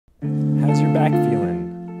How's your back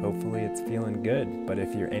feeling? Hopefully it's feeling good, but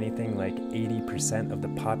if you're anything like 80% of the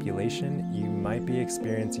population, you might be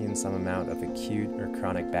experiencing some amount of acute or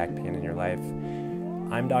chronic back pain in your life.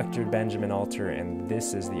 I'm Dr. Benjamin Alter, and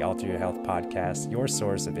this is the Alter Your Health podcast, your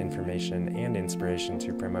source of information and inspiration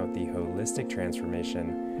to promote the holistic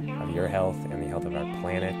transformation of your health and the health of our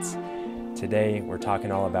planet. Today, we're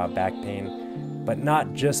talking all about back pain, but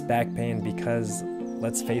not just back pain because,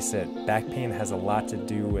 let's face it, back pain has a lot to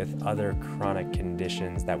do with other chronic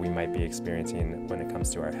conditions that we might be experiencing when it comes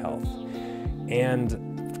to our health.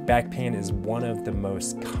 And back pain is one of the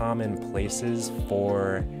most common places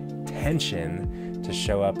for tension to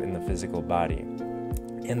show up in the physical body.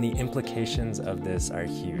 And the implications of this are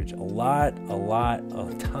huge.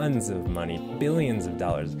 Tons of money, billions of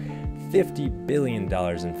dollars, $50 billion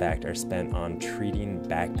in fact, are spent on treating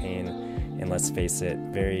back pain. And let's face it,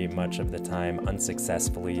 very much of the time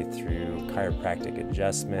unsuccessfully through chiropractic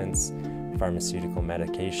adjustments, pharmaceutical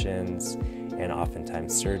medications, and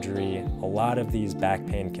oftentimes surgery. A lot of these back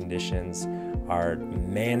pain conditions are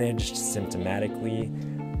managed symptomatically,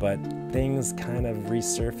 but things kind of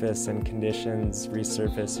resurface and conditions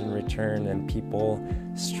resurface in return, and people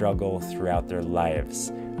struggle throughout their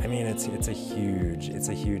lives. I mean, it's a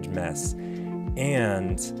huge mess.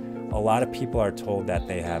 And a lot of people are told that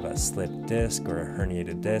they have a slipped disc or a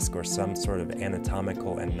herniated disc or some sort of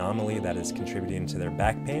anatomical anomaly that is contributing to their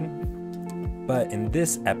back pain. But in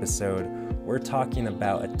this episode, we're talking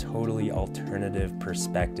about a totally alternative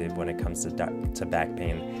perspective when it comes to back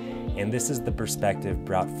pain. And this is the perspective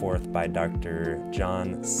brought forth by Dr.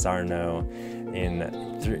 John Sarno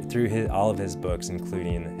through all of his books,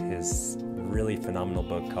 including his really phenomenal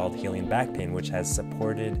book called Healing Back Pain, which has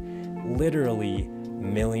supported literally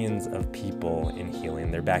millions of people in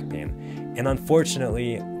healing their back pain. And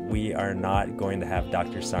unfortunately, we are not going to have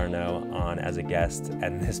Dr. Sarno on as a guest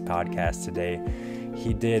at this podcast today.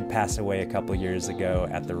 He did pass away a couple years ago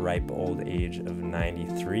at the ripe old age of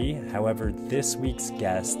 93. However, this week's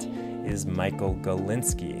guest is Michael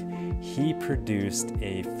Galinsky. He produced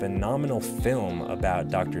a phenomenal film about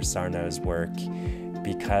Dr. Sarno's work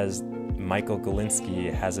because Michael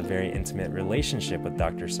Galinsky has a very intimate relationship with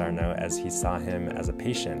Dr. Sarno, as he saw him as a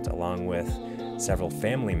patient along with several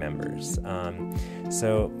family members.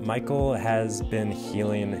 So Michael has been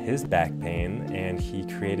healing his back pain, and he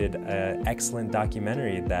created an excellent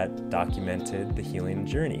documentary that documented the healing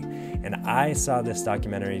journey. And I saw this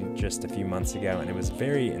documentary just a few months ago, and it was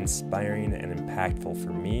very inspiring and impactful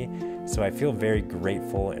for me. So I feel very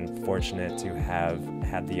grateful and fortunate to have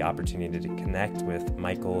had the opportunity to connect with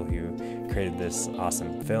Michael, who created this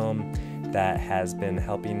awesome film that has been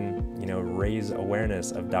helping, raise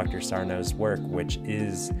awareness of Dr. Sarno's work, which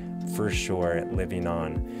is for sure living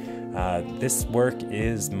on. This work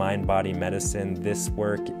is mind-body medicine. This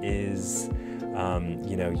work is,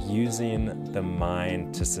 using the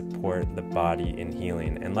mind to support the body in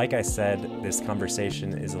healing. And like I said, this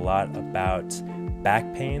conversation is a lot about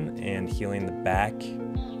back pain and healing the back,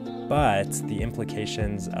 but the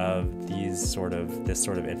implications of this sort of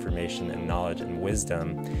information and knowledge and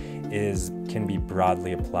wisdom can be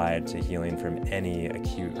broadly applied to healing from any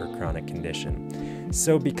acute or chronic condition.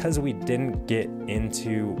 So because we didn't get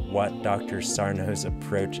into what Dr. Sarno's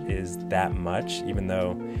approach is that much, even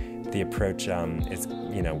though the approach is,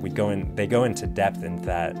 they go into depth in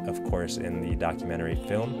that, of course, in the documentary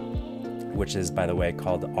film, which is, by the way,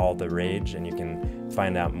 called All the Rage, and you can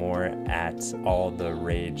find out more at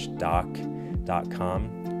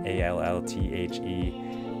alltheragedoc.com,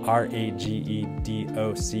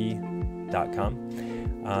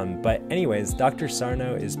 alltheragedoc.com. But anyways, Dr.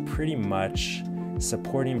 Sarno is pretty much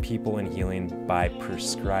supporting people in healing by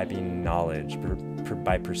prescribing knowledge,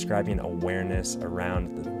 by prescribing awareness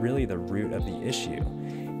around really the root of the issue.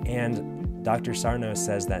 And Dr. Sarno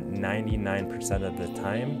says that 99% of the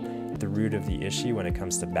time, the root of the issue when it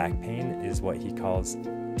comes to back pain is what he calls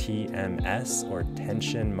TMS, or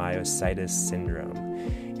tension myositis syndrome.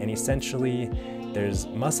 And essentially, there's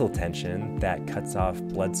muscle tension that cuts off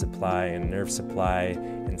blood supply and nerve supply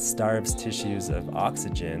and starves tissues of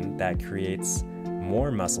oxygen that creates more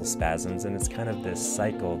muscle spasms, and it's kind of this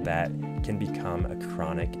cycle that can become a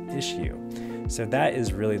chronic issue. So that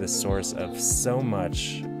is really the source of so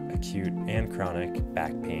much acute and chronic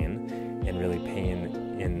back pain, and really pain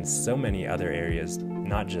in so many other areas,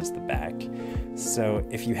 not just the back. So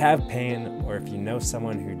if you have pain, or if you know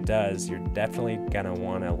someone who does, you're definitely gonna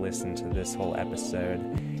want to listen to this whole episode,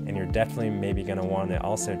 and you're definitely maybe gonna want to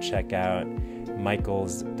also check out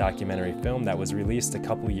Michael's documentary film that was released a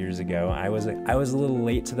couple years ago. I was a little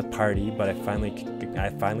late to the party, but I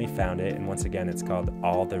finally found it, and once again, it's called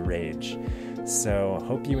All the Rage. So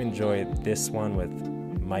hope you enjoyed this one with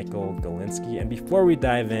Michael Galinsky. And before we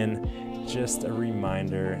dive in, just a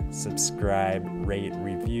reminder, subscribe, rate,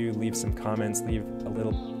 review, leave some comments, leave a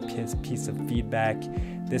little piece of feedback.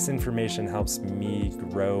 This information helps me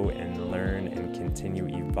grow and learn and continue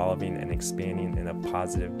evolving and expanding in a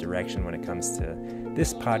positive direction when it comes to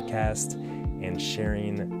this podcast and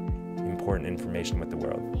sharing important information with the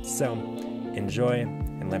world. So enjoy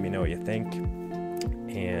and let me know what you think,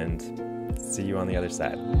 and see you on the other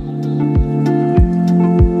side.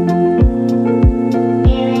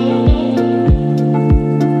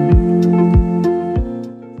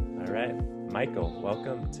 All right, Michael,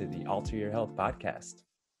 welcome to the Alter Your Health podcast.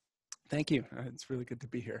 Thank you. It's really good to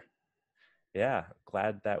be here. Yeah,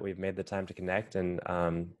 glad that we've made the time to connect and,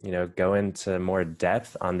 go into more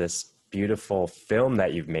depth on this beautiful film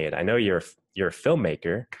that you've made. I know you're a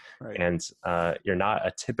filmmaker, right, and you're not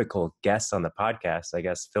a typical guest on the podcast. I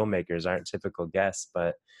guess filmmakers aren't typical guests,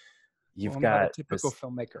 but you've got not a typical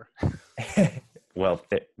filmmaker. Well,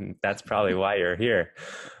 that's probably why you're here.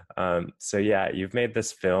 So yeah, you've made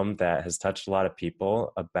this film that has touched a lot of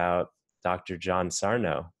people about Dr. John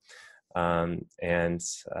Sarno. Kind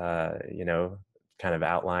of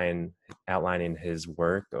outlining his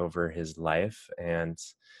work over his life. And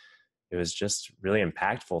it was just really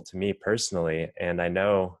impactful to me personally. And I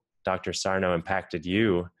know Dr. Sarno impacted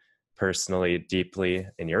you personally deeply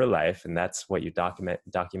in your life. And that's what you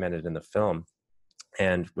documented in the film.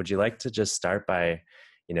 And would you like to just start by,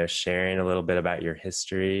 sharing a little bit about your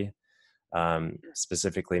history,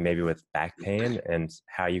 specifically maybe with back pain and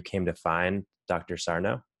how you came to find Dr.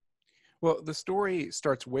 Sarno? Well, the story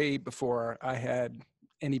starts way before I had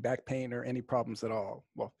any back pain or any problems at all.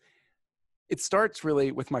 Well, it starts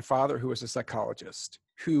really with my father, who was a psychologist,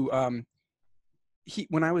 who,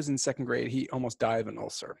 when I was in second grade, he almost died of an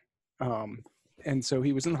ulcer. And so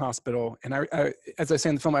he was in the hospital. And I, as I say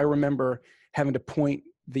in the film, I remember having to point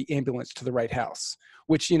the ambulance to the right house,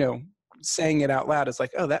 which, saying it out loud is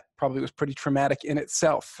like, oh, that probably was pretty traumatic in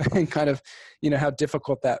itself, and kind of, how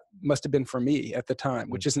difficult that must have been for me at the time,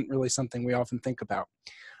 which isn't really something we often think about,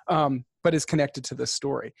 but is connected to this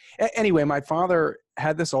story. Anyway, my father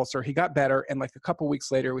had this ulcer. He got better. And like a couple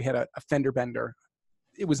weeks later, we had a fender bender.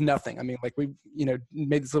 It was nothing. I mean, like we,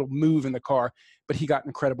 made this little move in the car, but he got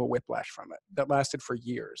incredible whiplash from it that lasted for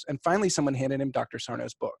years. And finally, someone handed him Dr.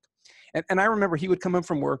 Sarno's book. And I remember he would come home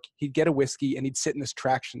from work, he'd get a whiskey, and he'd sit in this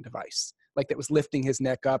traction device, like that was lifting his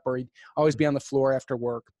neck up, or he'd always be on the floor after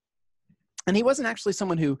work. And he wasn't actually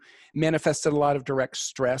someone who manifested a lot of direct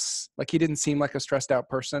stress. Like he didn't seem like a stressed out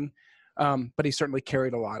person, but he certainly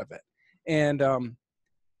carried a lot of it. And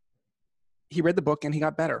he read the book and he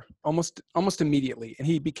got better almost immediately. And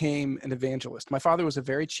he became an evangelist. My father was a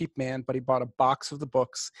very cheap man, but he bought a box of the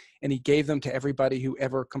books and he gave them to everybody who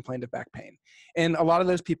ever complained of back pain. And a lot of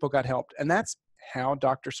those people got helped. And that's how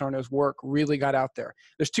Dr. Sarno's work really got out there.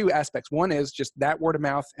 There's two aspects. One is just that word of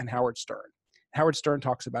mouth and Howard Stern. Howard Stern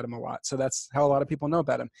talks about him a lot. So that's how a lot of people know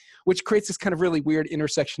about him, which creates this kind of really weird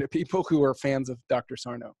intersection of people who are fans of Dr.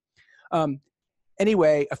 Sarno.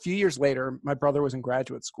 Anyway, a few years later, my brother was in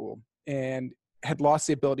graduate school and had lost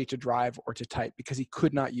the ability to drive or to type because he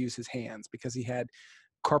could not use his hands because he had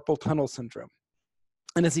carpal tunnel syndrome.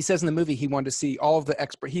 And as he says in the movie, he wanted to see all of the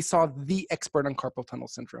expert. He saw the expert on carpal tunnel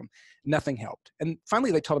syndrome. Nothing helped. And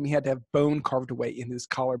finally, they told him he had to have bone carved away in his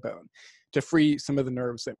collarbone to free some of the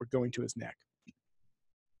nerves that were going to his neck,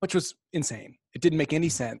 which was insane. It didn't make any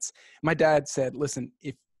sense. My dad said, listen,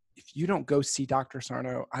 if you don't go see Dr.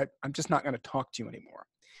 Sarno, I'm just not going to talk to you anymore.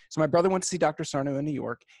 So my brother went to see Dr. Sarno in New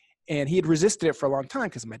York, and he had resisted it for a long time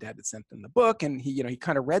because my dad had sent him the book, and he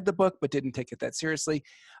kind of read the book but didn't take it that seriously.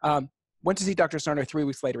 Went to see Dr. Sarno. 3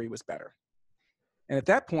 weeks later, he was better. And at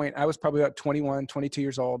that point, I was probably about 21, 22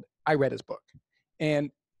 years old. I read his book.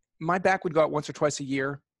 And my back would go out once or twice a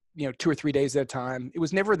year, 2 or 3 days at a time. It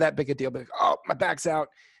was never that big a deal. But oh, my back's out,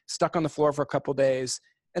 stuck on the floor for a couple of days.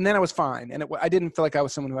 And then I was fine. And I didn't feel like I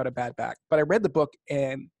was someone who had a bad back. But I read the book,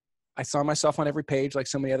 and I saw myself on every page like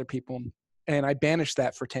so many other people. And I banished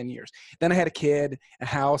that for 10 years. Then I had a kid, a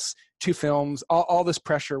house, 2 films. All this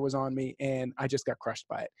pressure was on me, and I just got crushed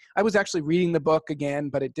by it. I was actually reading the book again,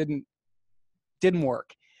 but it didn't work.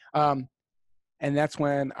 And that's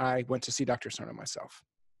when I went to see Dr. Sarno myself.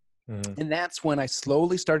 Mm-hmm. And that's when I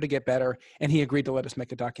slowly started to get better, and he agreed to let us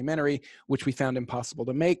make a documentary, which we found impossible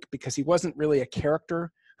to make because he wasn't really a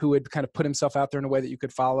character who would kind of put himself out there in a way that you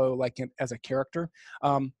could follow as a character.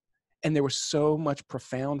 And there was so much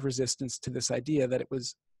profound resistance to this idea that it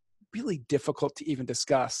was really difficult to even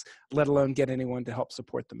discuss, let alone get anyone to help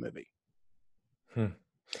support the movie.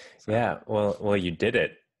 Yeah, well, you did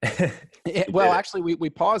it. You Well, did it. actually, we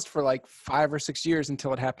paused for like 5 or 6 years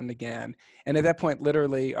until it happened again. And at that point,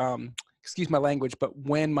 literally, excuse my language, but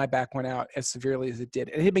when my back went out as severely as it did,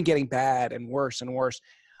 and it had been getting bad and worse and worse,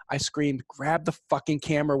 I screamed, grab the fucking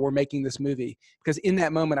camera, we're making this movie. Because in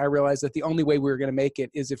that moment, I realized that the only way we were going to make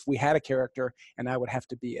it is if we had a character and I would have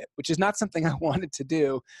to be it, which is not something I wanted to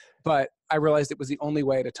do, but I realized it was the only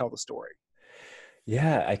way to tell the story.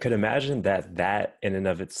 Yeah, I could imagine that in and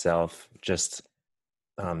of itself, just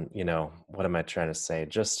what am I trying to say?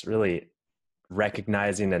 Just really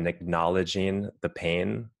recognizing and acknowledging the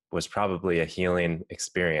pain was probably a healing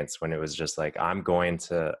experience when it was just like, I'm going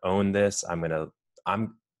to own this.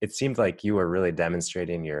 It seemed like you were really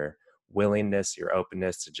demonstrating your willingness, your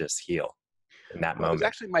openness to just heal in that Well, it was moment.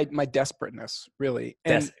 actually my desperateness, really.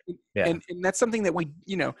 That's, And, yeah. and that's something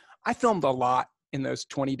that I filmed a lot in those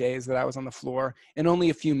 20 days that I was on the floor, and only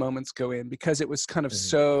a few moments go in because it was kind of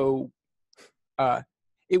Mhm. uh,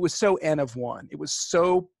 it was so N of one. It was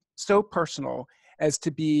so personal as to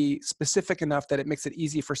be specific enough that it makes it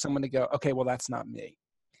easy for someone to go, okay, well, that's not me.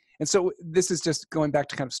 And so this is just going back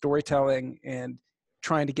to kind of storytelling and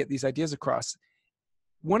trying to get these ideas across.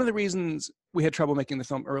 One of the reasons we had trouble making the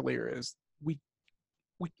film earlier is we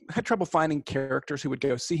we had trouble finding characters who would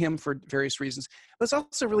go see him for various reasons. But it's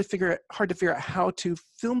also really hard to figure out how to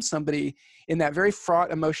film somebody in that very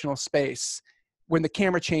fraught emotional space when the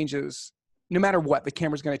camera changes. No matter what, the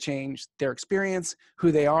camera's going to change their experience,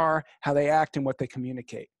 who they are, how they act, and what they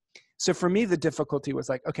communicate. So for me, the difficulty was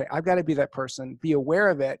like, okay, I've got to be that person, be aware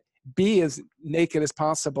of it, be as naked as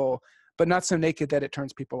possible, but not so naked that it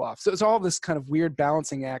turns people off. So it's all this kind of weird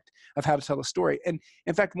balancing act of how to tell a story. And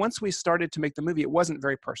in fact, once we started to make the movie, it wasn't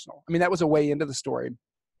very personal. I mean, that was a way into the story,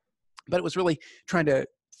 but it was really trying to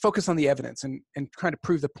focus on the evidence and trying to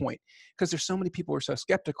prove the point, because there's so many people who are so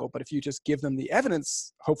skeptical. But if you just give them the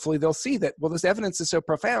evidence, hopefully they'll see that, well, this evidence is so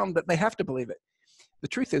profound that they have to believe it. The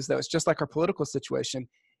truth is, though, it's just like our political situation,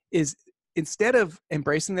 is instead of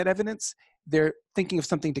embracing that evidence, they're thinking of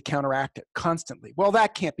something to counteract it constantly. Well,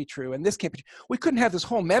 that can't be true, and this can't be true. We couldn't have this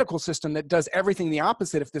whole medical system that does everything the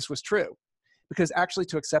opposite if this was true, because actually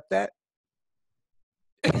to accept that,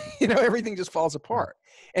 everything just falls apart.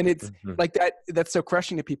 And it's Mhm. like that's so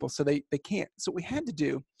crushing to people, so they can't. So what we had to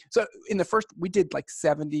do, so in the first, we did like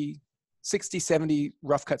 70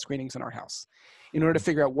 rough cut screenings in our house in order to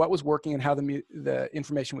figure out what was working and how the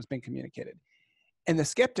information was being communicated. And the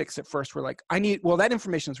skeptics at first were like, that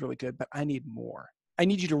information is really good, but I need more. I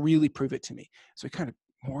need you to really prove it to me. So we kind of,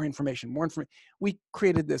 more information. We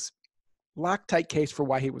created this Loctite case for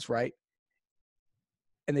why he was right,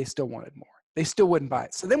 and they still wanted more. They still wouldn't buy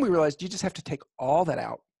it. So then we realized you just have to take all that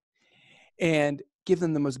out and give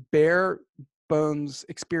them the most bare bones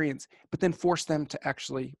experience, but then force them to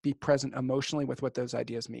actually be present emotionally with what those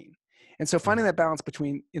ideas mean. And so finding Mhm. that balance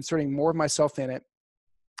between inserting more of myself in it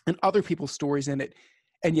and other people's stories in it,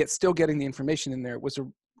 and yet still getting the information in there, was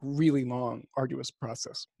a really long, arduous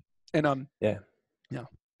process. And Yeah. yeah,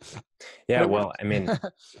 but Yeah. it Well, worked. I mean,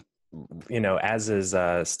 as is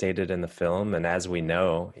stated in the film, and as we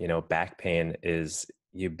know, back pain is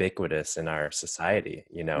ubiquitous in our society.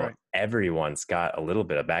 Right. Everyone's got a little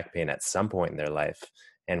bit of back pain at some point in their life.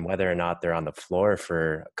 And whether or not they're on the floor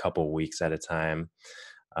for a couple weeks at a time,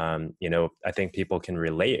 I think people can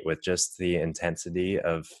relate with just the intensity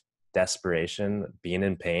of desperation, being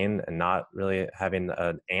in pain, and not really having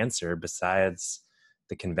an answer besides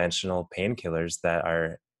the conventional painkillers that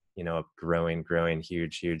are a growing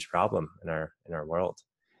huge problem in our world.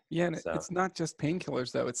 Yeah, and So, it's not just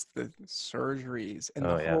painkillers though; it's the surgeries and the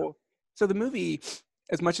oh yeah. whole. So the movie,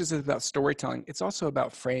 as much as it's about storytelling, it's also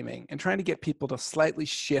about framing and trying to get people to slightly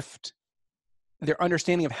shift their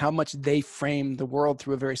understanding of how much they frame the world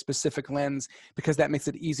through a very specific lens, because that makes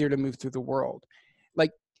it easier to move through the world.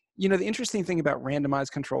 Like, the interesting thing about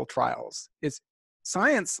randomized controlled trials is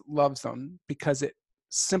science loves them because it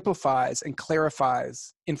simplifies and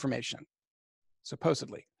clarifies information,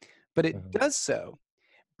 supposedly, but it Mhm. does so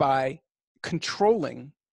by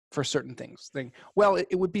controlling for certain things. Well,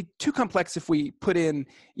 it would be too complex if we put in,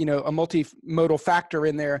 a multimodal factor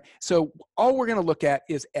in there. So all we're going to look at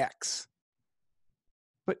is X.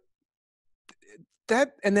 But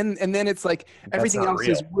and then it's like That's everything not else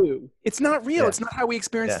is real. woo. It's not real. Yeah. It's not how we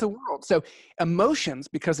experience Yeah. the world. So emotions,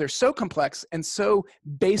 because they're so complex and so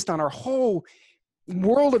based on our whole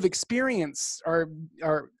world of experience, our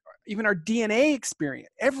even our DNA experience,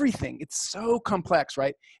 everything, it's so complex,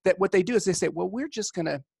 right? That what they do is they say, well, we're just going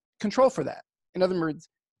to control for that. In other words,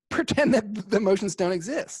 pretend that the emotions don't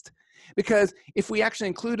exist. Because if we actually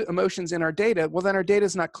include emotions in our data, well, then our data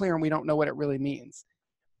is not clear and we don't know what it really means.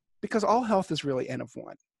 Because all health is really N of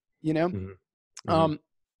one, you know? Mhm. Mhm. Um,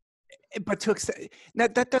 but to accept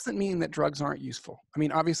that doesn't mean that drugs aren't useful. I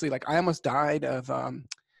mean, obviously, like I almost died of a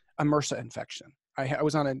MRSA infection. I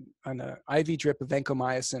was on an IV drip of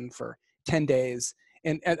vancomycin for 10 days.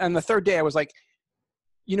 And on the third day, I was like,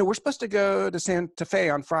 we're supposed to go to Santa Fe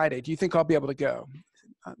on Friday. Do you think I'll be able to go?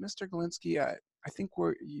 Mr. Galinsky, I think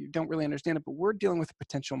you don't really understand it, but we're dealing with a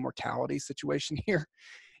potential mortality situation here,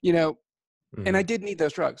 and I did need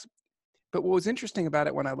those drugs. But what was interesting about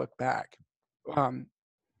it when I look back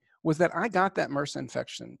was that I got that MRSA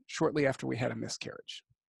infection shortly after we had a miscarriage,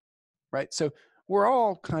 right? So we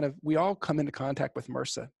all come into contact with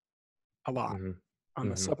MRSA a lot on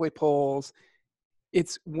the subway poles.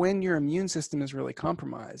 It's when your immune system is really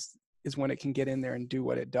compromised is when it can get in there and do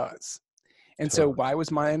what it does. And so why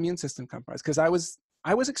was my immune system compromised? Because I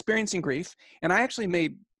was experiencing grief, and I actually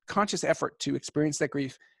made conscious effort to experience that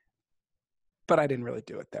grief, but I didn't really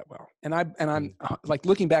do it that well. And I'm like,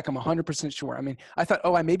 looking back, I'm 100% sure. I mean, I thought,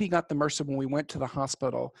 I maybe got the MRSA when we went to the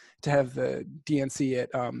hospital to have the DNC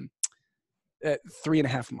at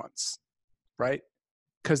 3.5 months, right?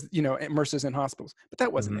 Because, MRSA's in hospitals, but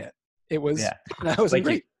that wasn't it. It was, I was like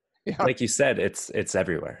great. Like you said, it's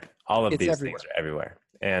everywhere. All of these things are everywhere.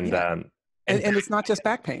 And, and it's not just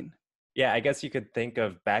back pain. Yeah, I guess you could think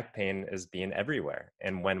of back pain as being everywhere.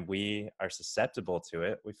 And when we are susceptible to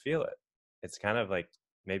it, we feel it. It's kind of like,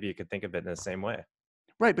 maybe you could think of it in the same way.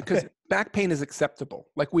 Right, because back pain is acceptable.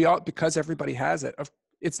 Like because everybody has it.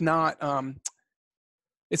 It's not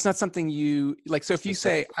something you like. So if you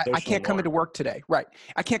say, I can't come into work today, right?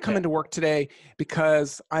 I can't come into work today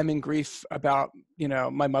because I'm in grief about,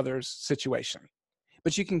 my mother's situation.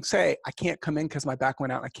 But you can say, I can't come in because my back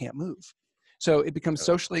went out and I can't move. So it becomes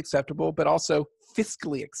socially acceptable, but also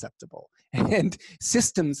fiscally acceptable and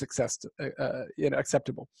systems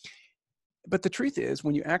acceptable. But the truth is,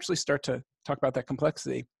 when you actually start to talk about that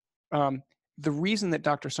complexity, the reason that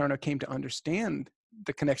Dr. Sarno came to understand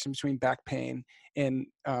the connection between back pain and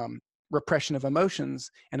repression of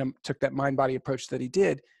emotions and took that mind-body approach that he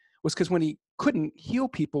did was because when he couldn't heal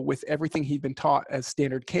people with everything he'd been taught as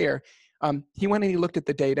standard care, he went and he looked at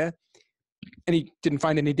the data, and he didn't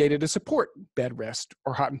find any data to support bed rest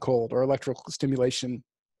or hot and cold or electrical stimulation.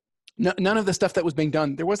 None of the stuff that was being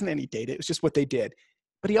done, there wasn't any data. It was just what they did.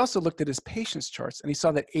 But he also looked at his patients' charts, and he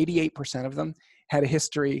saw that 88% of them had a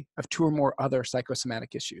history of 2 or more other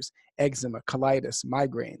psychosomatic issues: eczema, colitis,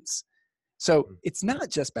 migraines. So it's not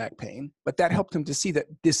just back pain, but that helped him to see that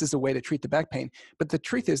this is a way to treat the back pain. But the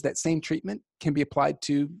truth is that same treatment can be applied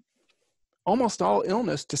to almost all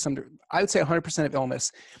illness to some degree. I would say 100% of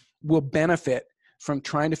illness will benefit from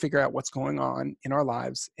trying to figure out what's going on in our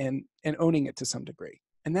lives and owning it to some degree.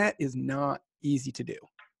 And that is not easy to do.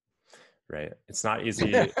 Right. It's not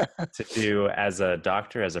easy to do as a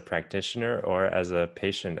doctor, as a practitioner, or as a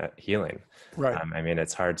patient at healing. Right. I mean,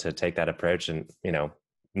 it's hard to take that approach, and,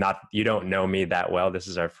 you don't know me that well. This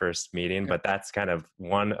is our first meeting, but that's kind of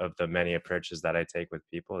one of the many approaches that I take with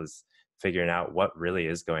people, is figuring out what really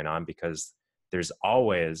is going on, because there's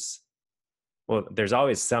not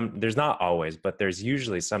always, but there's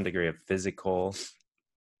usually some degree of physical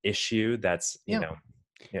issue that's,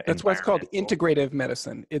 that's what's called integrative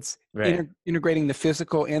medicine. It's integrating the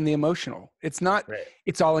physical and the emotional. It's not,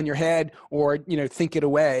 it's all in your head or, think it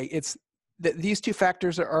away. It's these two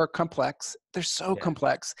factors are complex. They're so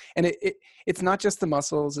complex. And it's not just the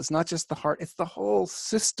muscles. It's not just the heart. It's the whole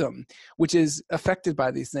system, which is affected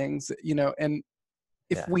by these things, and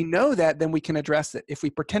if we know that, then we can address it. If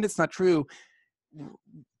we pretend it's not true,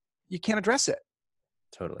 you can't address it.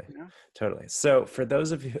 Totally. Totally. So for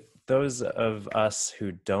those of us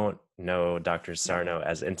who don't know Dr. Sarno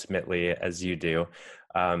as intimately as you do,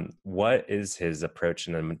 what is his approach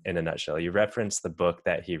in a nutshell? You referenced the book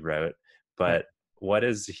that he wrote, but what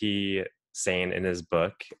is he saying in his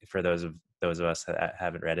book for those of us that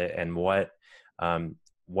haven't read it? And what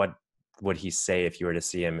would he say if you were to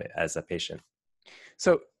see him as a patient?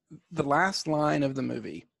 So the last line of the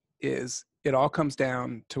movie is, it all comes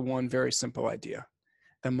down to one very simple idea.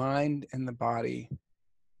 The mind and the body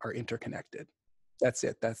are interconnected. That's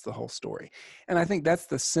it. That's the whole story. And I think that's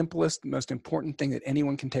the simplest, most important thing that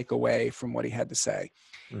anyone can take away from what he had to say.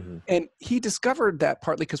 Mm-hmm. And he discovered that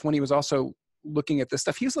partly because when he was also looking at this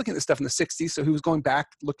stuff, he was looking at this stuff in the 60s. So he was going back,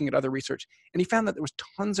 looking at other research, and he found that there was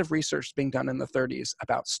tons of research being done in the 30s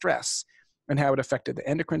about stress and how it affected the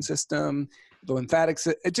endocrine system, the lymphatic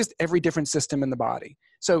system, just every different system in the body.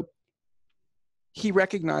 So he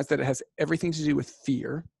recognized that it has everything to do with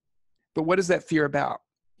fear, but what is that fear about?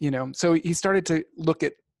 So he started to look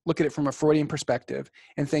at it from a Freudian perspective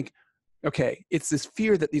and think, okay, it's this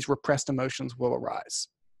fear that these repressed emotions will arise.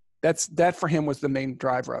 That for him was the main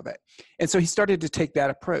driver of it. And so he started to take that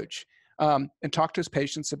approach and talk to his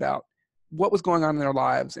patients about what was going on in their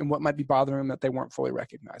lives and what might be bothering them that they weren't fully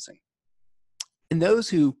recognizing. And those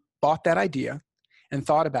who bought that idea and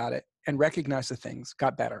thought about it and recognized the things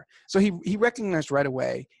got better. So he recognized right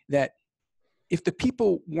away that if the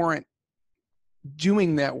people weren't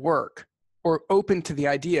doing that work or open to the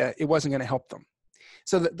idea, it wasn't going to help them.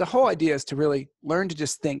 So the whole idea is to really learn to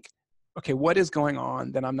just think, okay, what is going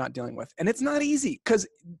on that I'm not dealing with? And it's not easy because,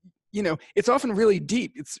 it's often really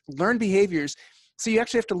deep. It's learned behaviors. So you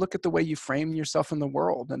actually have to look at the way you frame yourself in the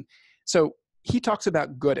world. And so he talks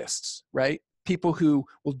about goodists, right? People who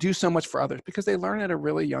will do so much for others because they learn at a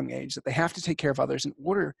really young age that they have to take care of others in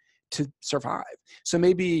order to survive. So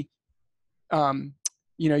maybe,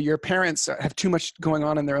 your parents have too much going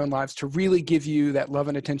on in their own lives to really give you that love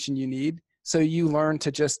and attention you need. So you learn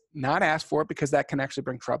to just not ask for it because that can actually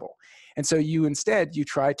bring trouble. And so you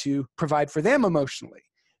try to provide for them emotionally.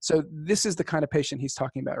 So this is the kind of patient he's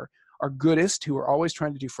talking about, are goodists who are always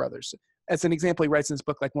trying to do for others. As an example, he writes in his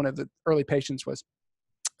book, like one of the early patients was,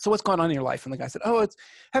 so what's going on in your life? And the guy said,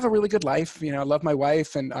 have a really good life. I love my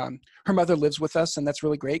wife and her mother lives with us. And that's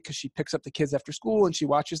really great because she picks up the kids after school and she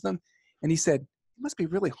watches them. And he said, it must be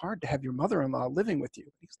really hard to have your mother-in-law living with you.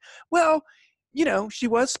 He goes, well, she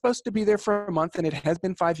was supposed to be there for a month and it has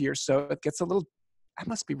been 5 years. So it gets that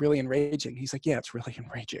must be really enraging. He's like, yeah, it's really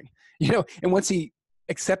enraging. And once he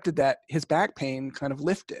accepted that, his back pain kind of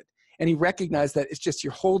lifted and he recognized that it's just,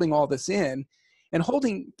 you're holding all this in, and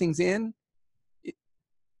holding things in, it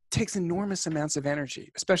takes enormous amounts of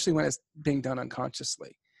energy, especially when it's being done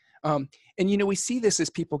unconsciously. And we see this as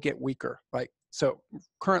people get weaker. So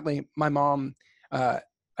currently my mom,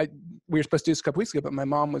 we were supposed to do this a couple weeks ago, but my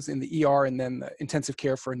mom was in the ER and then the intensive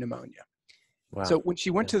care for pneumonia. Wow. So when she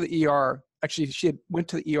went to the ER, actually she went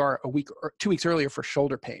to the ER 2 weeks earlier for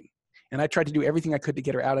shoulder pain. And I tried to do everything I could to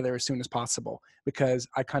get her out of there as soon as possible because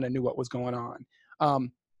I kind of knew what was going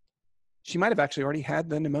on. She might have actually already had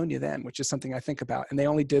the pneumonia then, which is something I think about. And they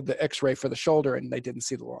only did the x-ray for the shoulder and they didn't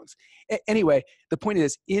see the lungs. Anyway, the point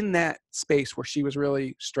is, in that space where she was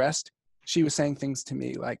really stressed, she was saying things to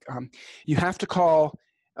me like, you have to call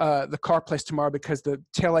the car place tomorrow because the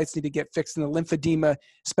taillights need to get fixed and the lymphedema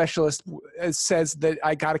specialist says that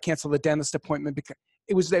I got to cancel the dentist appointment because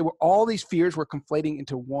all these fears were conflating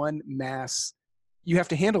into one mass. You have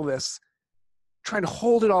to handle this, trying to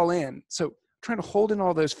hold it all in. So trying to hold in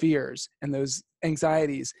all those fears and those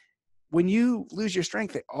anxieties. When you lose your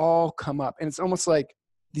strength, they all come up and it's almost like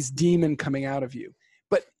this demon coming out of you.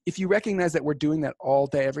 But if you recognize that we're doing that all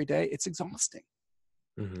day, every day, it's exhausting.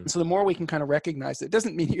 Mm-hmm. So the more we can kind of recognize it,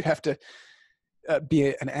 doesn't mean you have to be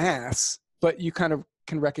an ass, but you kind of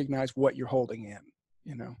can recognize what you're holding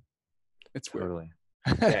in, It's weird. Totally.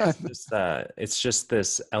 Yeah, it's just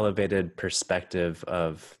this elevated perspective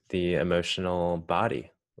of the emotional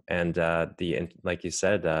body and like you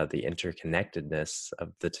said, the interconnectedness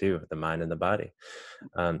of the two, the mind and the body.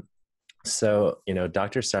 So,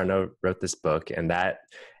 Dr. Sarno wrote this book and that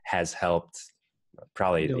has helped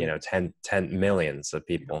probably, 10 millions of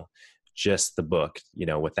people, just the book,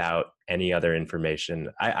 without any other information.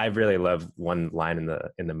 I really love one line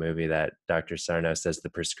in the movie that Dr. Sarno says, the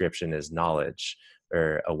prescription is knowledge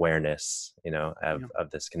or awareness, of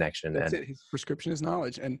this connection. That's it. His prescription is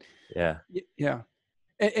knowledge. And yeah.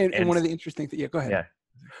 And one of the interesting things, go ahead.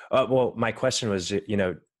 Yeah. Well, my question was,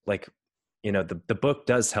 the book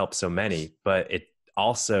does help so many, but it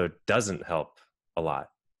also doesn't help a lot,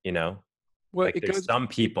 Well, there's some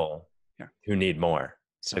people who need more.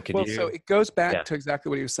 So so it goes back to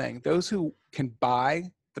exactly what he was saying. Those who can buy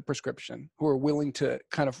the prescription, who are willing to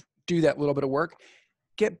kind of do that little bit of work,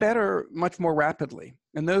 get better much more rapidly.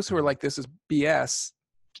 And those who are like, this is BS,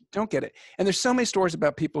 don't get it. And there's so many stories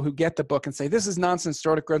about people who get the book and say, this is nonsense,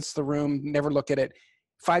 throw it across the room, never look at it.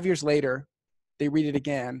 5 years later, they read it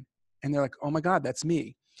again and they're like, oh my God, that's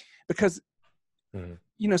me. Because,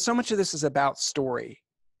 so much of this is about story.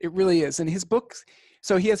 It really is. And his books,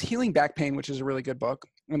 so he has Healing Back Pain, which is a really good book,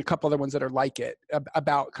 and a couple other ones that are like it,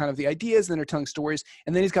 about kind of the ideas, and then they're telling stories.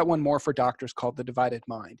 And then he's got one more for doctors called The Divided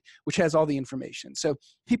Mind, which has all the information. So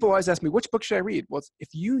people always ask me, which book should I read? Well, if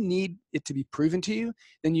you need it to be proven to you,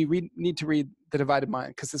 then you need to read The Divided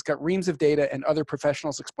Mind, because it's got reams of data and other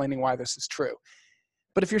professionals explaining why this is true.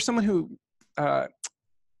 But if you're someone who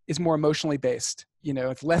is more emotionally based,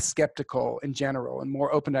 it's less skeptical in general and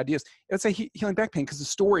more open to ideas, let's say Healing Back Pain, because the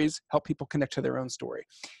stories help people connect to their own story.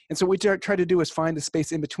 And so what we try to do is find a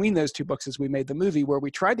space in between those two books as we made the movie, where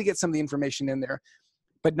we tried to get some of the information in there,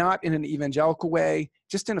 but not in an evangelical way,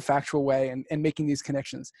 just in a factual way, and making these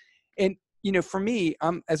connections. And, for me,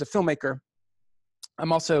 as a filmmaker,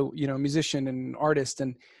 I'm also, a musician and an artist,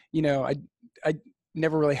 and, I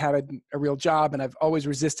never really had a real job, and I've always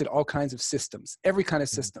resisted all kinds of systems, every kind of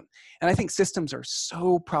system. And I think systems are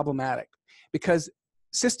so problematic because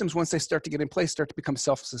systems, once they start to get in place, start to become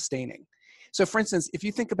self-sustaining. So for instance, if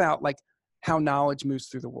you think about like how knowledge moves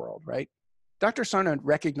through the world, right? Dr. Sarno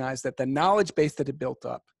recognized that the knowledge base that had built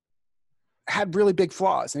up had really big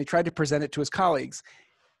flaws, and he tried to present it to his colleagues.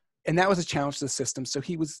 And that was a challenge to the system. So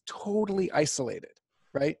he was totally isolated,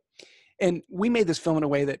 right? And we made this film in a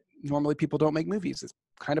way that normally people don't make movies. It's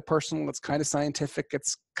kind of personal. It's kind of scientific.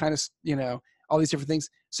 It's kind of, all these different things.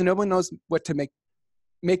 So no one knows what to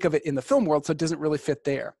make of it in the film world. So it doesn't really fit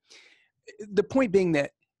there. The point being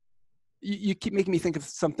that you keep making me think of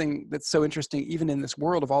something that's so interesting, even in this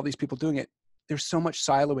world of all these people doing it. There's so much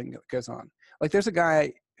siloing that goes on. Like there's a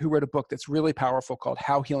guy who wrote a book that's really powerful called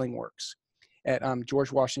How Healing Works at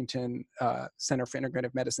George Washington Center for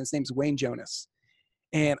Integrative Medicine. His name's Wayne Jonas.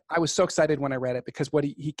 And I was so excited when I read it because what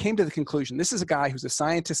he came to the conclusion, this is a guy who's a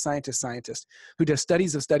scientist who does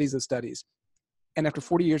studies of studies of studies. And after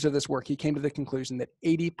 40 years of this work, he came to the conclusion that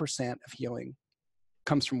 80% of healing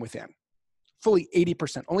comes from within. Fully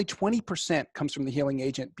 80%. Only 20% comes from the healing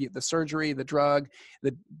agent, be it the surgery, the drug,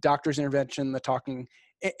 the doctor's intervention, the talking,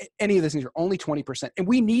 any of those things are only 20%. And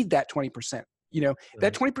we need that 20%.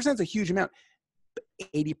 That 20% is a huge amount, but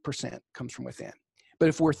 80% comes from within. But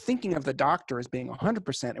if we're thinking of the doctor as being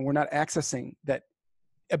 100% and we're not accessing that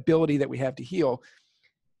ability that we have to heal,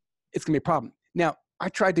 it's going to be a problem. Now, I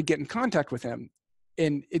tried to get in contact with him,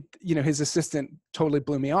 and his assistant totally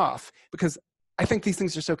blew me off because I think these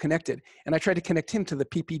things are so connected. And I tried to connect him to the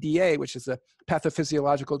PPDA, which is the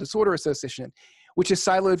Pathophysiological Disorder Association, which is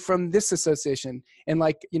siloed from this association. And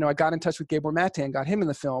I got in touch with Gabor Mate and got him in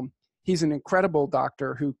the film. He's an incredible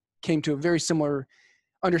doctor who came to a very similar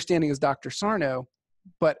understanding as Dr. Sarno,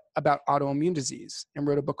 but about autoimmune disease, and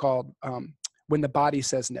wrote a book called When the Body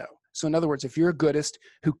Says No. So in other words, if you're a Goodist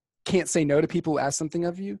who can't say no to people who ask something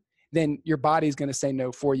of you, then your body's going to say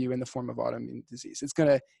no for you in the form of autoimmune disease. It's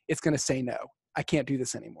going to say no. I can't do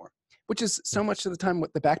this anymore, which is so much of the time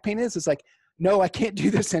what the back pain is. It's like, no, I can't do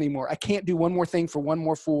this anymore. I can't do one more thing for one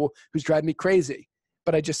more fool who's driving me crazy,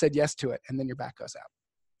 but I just said yes to it. And then your back goes out.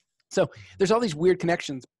 So there's all these weird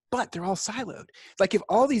connections, but they're all siloed. Like if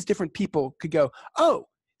all these different people could go, oh,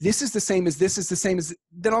 this is the same as this is the same as,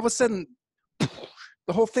 then all of a sudden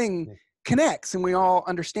the whole thing connects and we all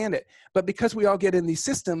understand it. But because we all get in these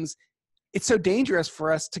systems, it's so dangerous for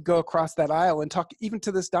us to go across that aisle and talk even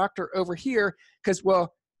to this doctor over here because,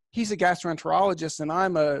 well, he's a gastroenterologist and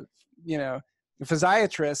I'm a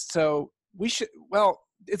physiatrist. So we should, well,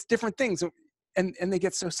 it's different things. And they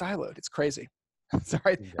get so siloed. It's crazy.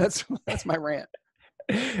 Sorry, that's my rant.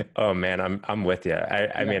 Oh man, I'm with you.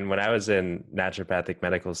 I mean, when I was in naturopathic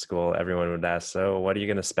medical school, everyone would ask, so what are you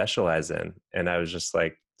going to specialize in? And I was just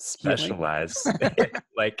like, specialize?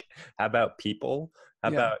 Like, how about people? How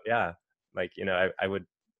about, I would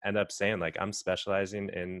end up saying like, I'm specializing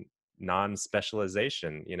in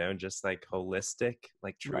non-specialization, just like holistic,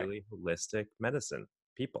 like truly holistic medicine,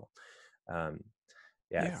 people.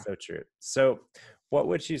 It's so true. So what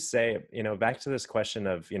would you say, back to this question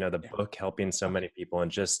of, the book helping so many people and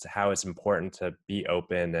just how it's important to be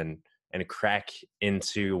open and crack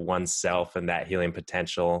into oneself and that healing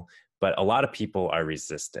potential. But a lot of people are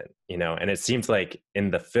resistant, and it seems like in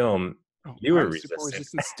the film, you were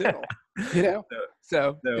resistant still,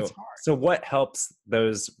 so it's hard. So what helps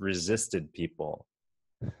those resisted people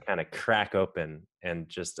kind of crack open and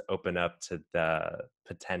just open up to the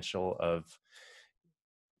potential of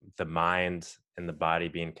the mind and the body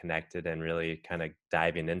being connected and really kind of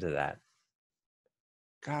diving into that?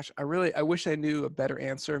 Gosh, I wish I knew a better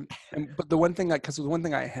answer. But the one thing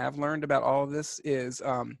I have learned about all of this is,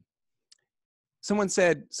 someone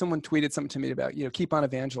tweeted something to me about, keep on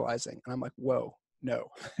evangelizing. And I'm like, whoa, no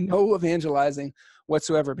evangelizing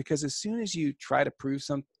whatsoever. Because as soon as you try to prove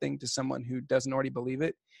something to someone who doesn't already believe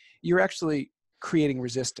it, you're actually creating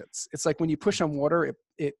resistance. It's like when you push on water,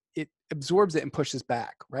 it absorbs it and pushes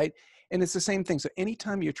back, right? And it's the same thing. So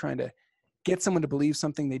anytime you're trying to get someone to believe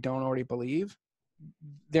something they don't already believe,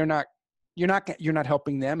 you're not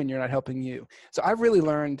helping them and you're not helping you. So I've really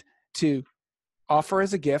learned to offer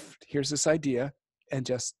as a gift, here's this idea, and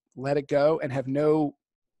just let it go and have no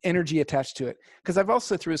energy attached to it. Because I've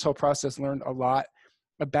also through this whole process learned a lot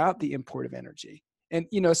about the import of energy. And,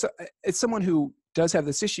 so as someone who does have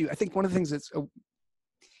this issue, I think one of the things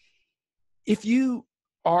if you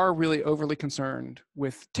are really overly concerned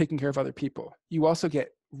with taking care of other people, you also get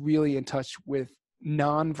really in touch with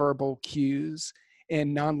nonverbal cues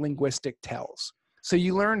and non-linguistic tells. So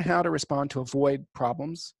you learn how to respond to avoid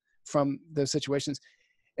problems from those situations.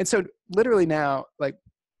 And so literally now, like,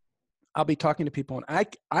 I'll be talking to people and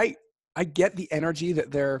I get the energy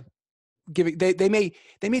that they're giving. They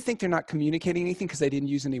may think they're not communicating anything because they didn't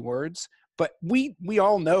use any words, but we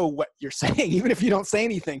all know what you're saying, even if you don't say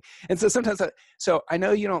anything. And so sometimes, so I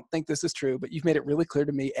know you don't think this is true, but you've made it really clear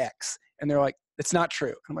to me X. And they're like, it's not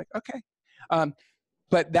true. I'm like, okay.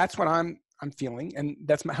 But that's what I'm feeling, and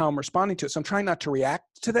that's how I'm responding to it. So I'm trying not to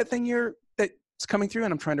react to that thing that's coming through,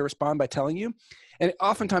 and I'm trying to respond by telling you. And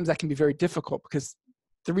oftentimes that can be very difficult because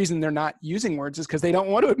the reason they're not using words is because they don't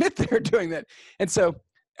want to admit they're doing that. And so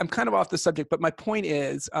I'm kind of off the subject, but my point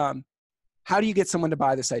is, how do you get someone to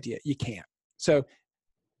buy this idea? You can't. So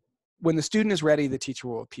when the student is ready, the teacher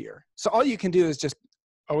will appear. So all you can do is just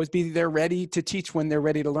always be there ready to teach when they're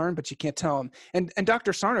ready to learn, but you can't tell them. And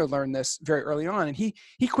Dr. Sarno learned this very early on, and he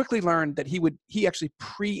quickly learned that he actually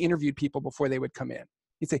pre-interviewed people before they would come in.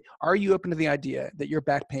 He'd say, are you open to the idea that your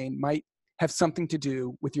back pain might have something to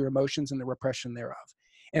do with your emotions and the repression thereof?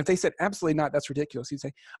 And if they said, absolutely not, that's ridiculous, he'd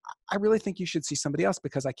say, I really think you should see somebody else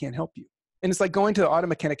because I can't help you. And it's like going to the auto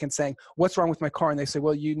mechanic and saying, what's wrong with my car? And they say,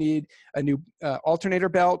 well, you need a new alternator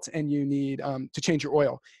belt and you need to change your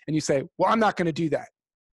oil. And you say, well, I'm not going to do that.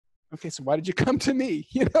 Okay, so why did you come to me?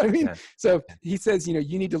 You know what I mean? Yeah. So he says,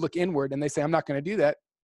 you need to look inward, and they say, I'm not going to do that.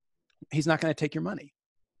 He's not going to take your money,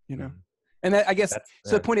 Mm-hmm. And that, I guess,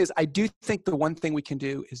 so the point is, I do think the one thing we can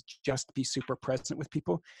do is just be super present with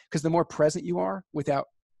people, because the more present you are without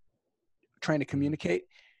trying to communicate,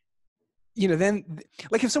 then,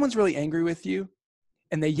 like, if someone's really angry with you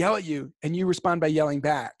and they yell at you and you respond by yelling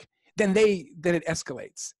back, then it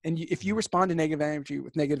escalates. And if you respond to negative energy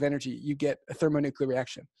with negative energy, you get a thermonuclear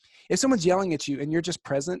reaction. If someone's yelling at you and you're just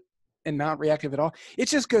present and not reactive at all, it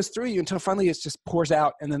just goes through you until finally it just pours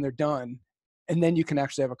out and then they're done. And then you can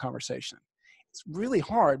actually have a conversation. It's really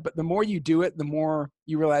hard, but the more you do it, the more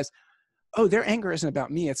you realize, oh, their anger isn't about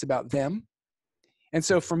me, it's about them. And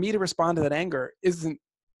so for me to respond to that anger isn't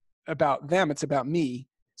about them, it's about me.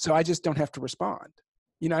 So I just don't have to respond.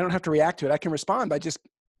 I don't have to react to it. I can respond by just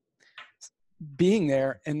being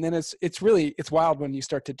there. And then it's wild when you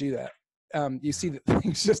start to do that. You see that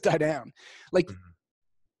things just die down. Like,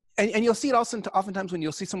 and you'll see it also oftentimes when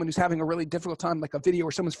you'll see someone who's having a really difficult time, like a video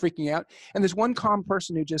where someone's freaking out, and there's one calm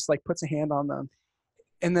person who just like puts a hand on them,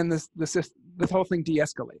 and then this whole thing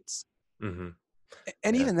de-escalates. Mm-hmm.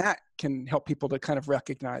 And even that can help people to kind of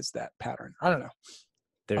recognize that pattern. I don't know.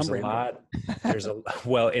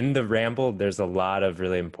 Well, in the ramble, there's a lot of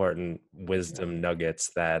really important wisdom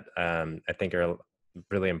nuggets that I think are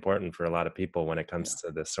really important for a lot of people when it comes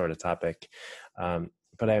to this sort of topic.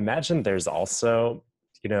 But I imagine there's also,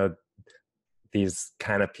 these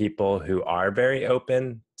kind of people who are very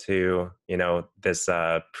open to, this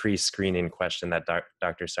pre-screening question that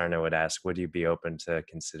Dr. Sarno would ask, would you be open to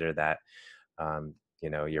consider that,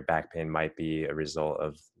 your back pain might be a result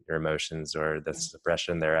of your emotions or the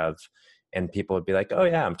suppression thereof? And people would be like, oh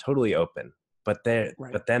yeah, I'm totally open. But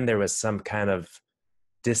then there was some kind of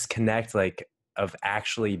disconnect, like, of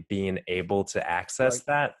actually being able to access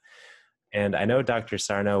that. And I know Dr.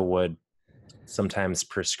 Sarno would sometimes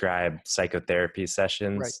prescribe psychotherapy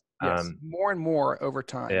sessions. Right. Yes. More and more over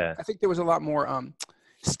time. Yeah. I think there was a lot more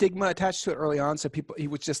stigma attached to it early on. So he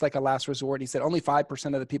was just like a last resort. He said only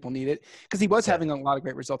 5% of the people need it, because he was having a lot of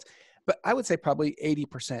great results. But I would say probably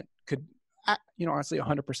 80% could, honestly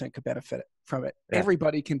 100% could benefit from it. Yeah.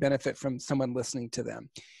 Everybody can benefit from someone listening to them.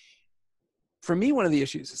 For me, one of the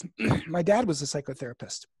issues is my dad was a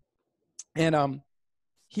psychotherapist, and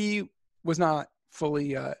he was not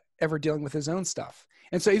fully ever dealing with his own stuff.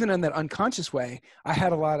 And so even in that unconscious way, I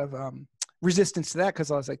had a lot of resistance to that,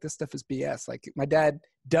 because I was like, this stuff is BS. Like, my dad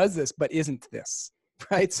does this, but isn't this,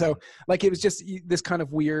 right? So like, it was just this kind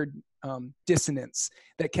of weird dissonance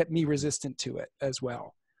that kept me resistant to it as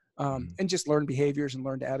well. And just learned behaviors and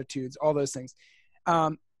learned attitudes, all those things.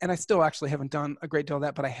 And I still actually haven't done a great deal of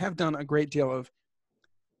that, but I have done a great deal of,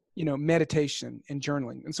 meditation and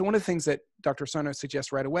journaling. And so one of the things that Dr. Sarno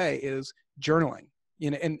suggests right away is journaling.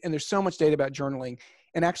 And there's so much data about journaling,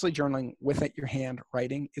 and actually journaling with your hand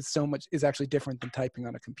writing is actually different than typing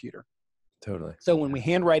on a computer. Totally. So when we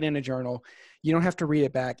handwrite in a journal, you don't have to read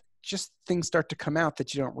it back. Just things start to come out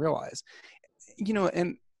that you don't realize,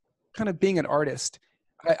 and kind of being an artist,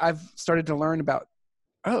 I've started to learn about,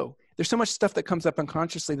 there's so much stuff that comes up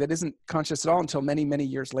unconsciously that isn't conscious at all until many, many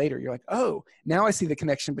years later. You're like, oh, now I see the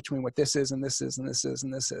connection between what this is and this is and this is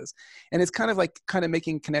and this is. And it's kind of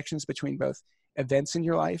making connections between both events in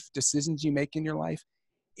your life, decisions you make in your life,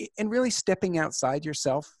 and really stepping outside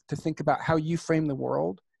yourself to think about how you frame the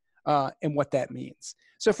world and what that means.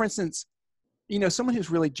 So for instance, someone who's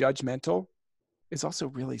really judgmental, is also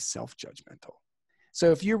really self-judgmental.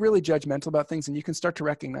 So if you're really judgmental about things, and you can start to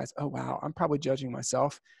recognize, oh, wow, I'm probably judging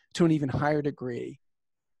myself to an even higher degree.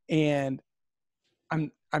 And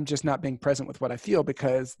I'm just not being present with what I feel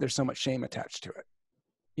because there's so much shame attached to it.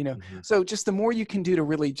 You know, Mm-hmm. so just the more you can do to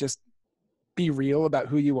really just be real about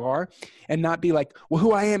who you are and not be like, well,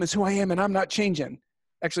 who I am is who I am and I'm not changing.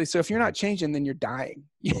 Actually, so if you're not changing, then you're dying.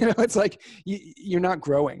 You know, it's like you're not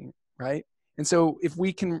growing, right? And so if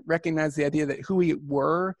we can recognize the idea that who we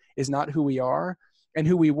were is not who we are, and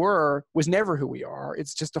who we were was never who we are,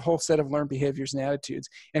 it's just a whole set of learned behaviors and attitudes.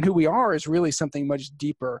 And who we are is really something much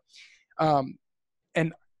deeper, and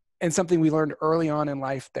something we learned early on in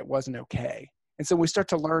life that wasn't okay. And so when we start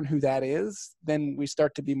to learn who that is, then we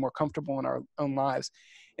start to be more comfortable in our own lives.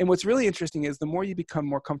 And what's really interesting is the more you become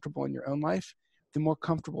more comfortable in your own life, the more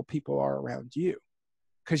comfortable people are around you,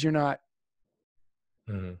 because you're not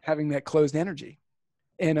having that closed energy.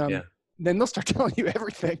 And then they'll start telling you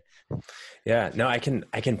everything. Yeah, no, I can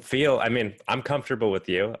feel, I mean, I'm comfortable with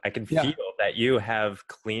you. I can feel that you have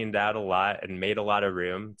cleaned out a lot and made a lot of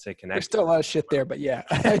room to connect. There's still a lot of shit there, but yeah,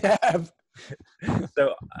 I have.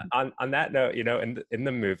 So on that note, you know, in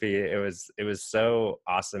the movie, it was so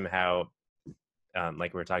awesome how,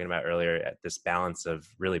 like we were talking about earlier, at this balance of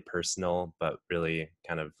really personal but really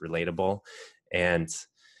kind of relatable. And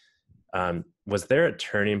was there a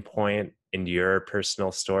turning point in your personal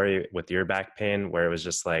story with your back pain where it was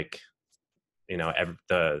just like, you know,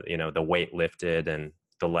 the weight lifted and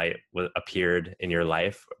the light appeared in your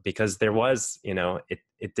life? Because there was, you know,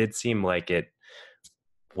 it did seem like it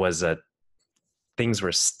was things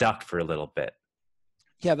were stuck for a little bit.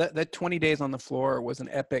 Yeah, that 20 days on the floor was an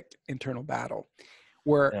epic internal battle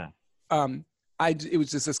where it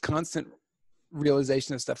was just this constant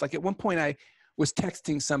realization of stuff. Like at one point I was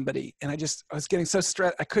texting somebody and I was getting so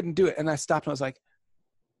stressed I couldn't do it, and I stopped and I was like,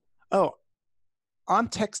 oh, I'm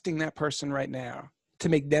texting that person right now to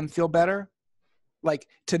make them feel better, like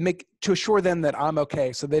to assure them that I'm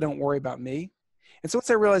okay so they don't worry about me. And so once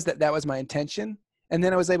I realized that was my intention, and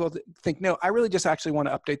then I was able to think, no, I really just actually want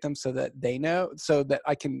to update them so that they know, so that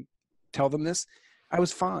I can tell them this, I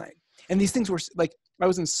was fine. And these things were like, I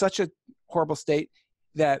was in such a horrible state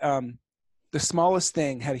that the smallest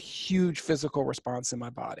thing had a huge physical response in my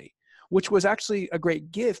body, which was actually a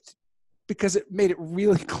great gift because it made it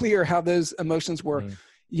really clear how those emotions were.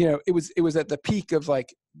 You know, it was at the peak of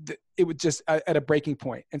like, it was just at a breaking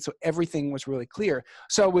point. And so everything was really clear.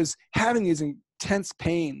 So I was having these intense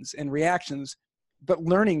pains and reactions, but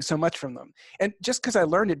learning so much from them. And just because I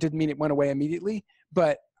learned it didn't mean it went away immediately,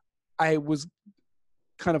 but I was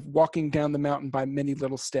kind of walking down the mountain by many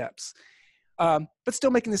little steps, but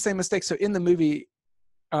still making the same mistakes. So in the movie,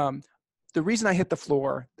 the reason I hit the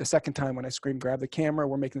floor the second time when I screamed, grab the camera,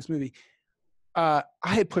 we're making this movie, I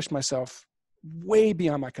had pushed myself way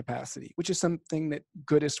beyond my capacity, which is something that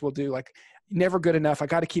goodists will do. Like, never good enough. I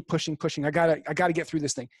got to keep pushing. I got to get through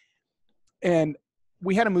this thing. And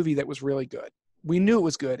we had a movie that was really good. We knew it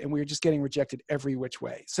was good, and we were just getting rejected every which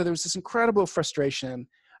way. So there was this incredible frustration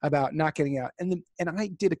about not getting out. And I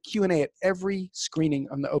did a Q&A at every screening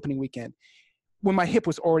on the opening weekend when my hip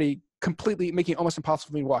was already completely making it almost impossible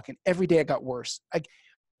for me to walk. And every day it got worse.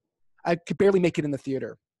 I could barely make it in the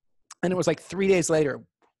theater. And it was like 3 days later,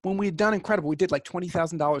 when we had done incredible, we did like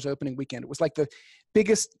 $20,000 opening weekend. It was like the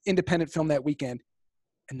biggest independent film that weekend.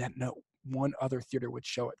 And that no one other theater would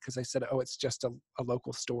show it because they said, oh, it's just a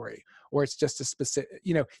local story, or it's just a specific,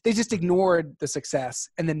 you know, they just ignored the success,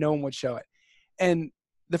 and then no one would show it. And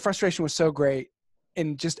the frustration was so great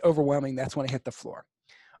and just overwhelming. That's when I hit the floor.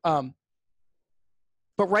 But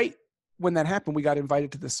right when that happened, we got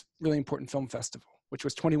invited to this really important film festival, which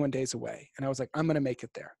was 21 days away. And I was like, I'm going to make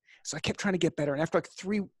it there. So I kept trying to get better. And after like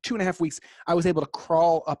 2.5 weeks, I was able to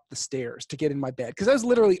crawl up the stairs to get in my bed, because I was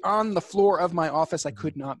literally on the floor of my office. I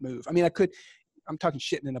could not move. I mean, I'm talking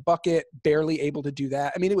shitting in a bucket, barely able to do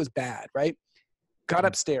that. I mean, it was bad, right? Got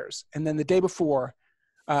upstairs. And then the day before,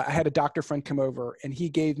 I had a doctor friend come over, and he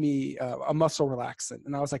gave me a muscle relaxant.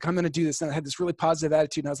 And I was like, I'm going to do this. And I had this really positive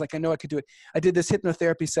attitude. And I was like, I know I could do it. I did this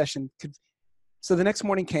hypnotherapy session. So the next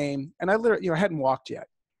morning came, and I literally, I hadn't walked yet,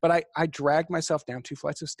 but I dragged myself down 2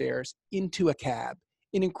 flights of stairs into a cab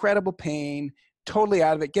in incredible pain, totally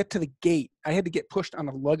out of it, get to the gate. I had to get pushed on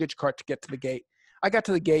a luggage cart to get to the gate. I got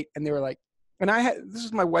to the gate, and they were like, and this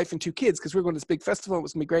was my wife and 2 kids, because we were going to this big festival. It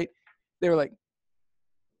was going to be great. They were like,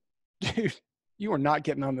 dude, you are not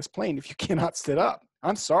getting on this plane if you cannot sit up.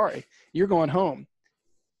 I'm sorry. You're going home.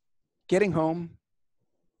 Getting home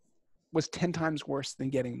was 10 times worse than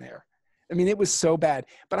getting there. I mean, it was so bad.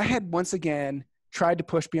 But I had once again tried to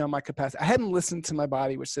push beyond my capacity. I hadn't listened to my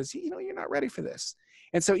body, which says, you know, you're not ready for this.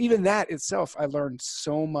 And so even that itself, I learned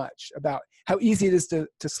so much about how easy it is to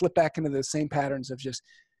slip back into those same patterns of just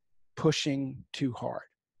pushing too hard.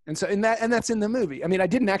 And so and that's in the movie. I mean, I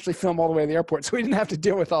didn't actually film all the way to the airport, so we didn't have to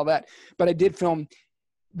deal with all that. But I did film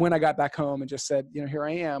when I got back home and just said, here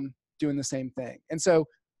I am doing the same thing. And so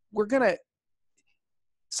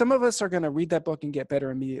some of us are going to read that book and get better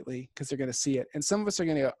immediately because they're going to see it. And some of us are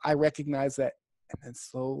going to go, I recognize that, and then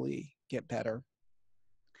slowly get better,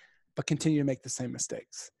 but continue to make the same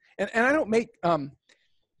mistakes. And I don't make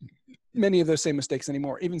many of those same mistakes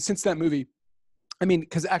anymore, even since that movie. I mean,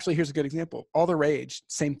 because actually, here's a good example. All the Rage,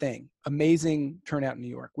 same thing. Amazing turnout in New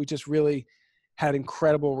York. We just really had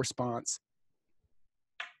incredible response.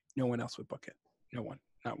 No one else would book it. No one,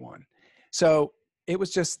 not one. So it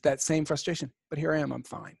was just that same frustration. But here I am. I'm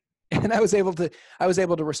fine. And I was able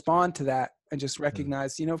to respond to that and just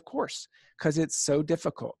recognize, of course, because it's so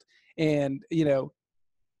difficult. And,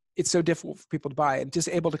 it's so difficult for people to buy, and just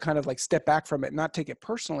able to kind of like step back from it and not take it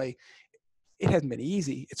personally. It hasn't been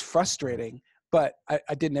easy. It's frustrating. But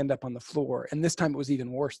I didn't end up on the floor. And this time it was even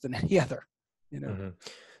worse than any other, Mm-hmm.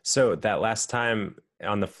 So that last time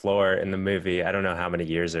on the floor in the movie, I don't know how many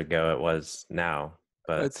years ago it was now,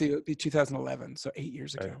 but let's see, it would be 2011. So 8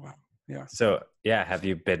 years ago. Wow. Yeah. So yeah. Have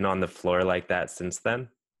you been on the floor like that since then?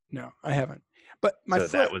 No, I haven't. But my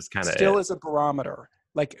foot that was kind of still is a barometer.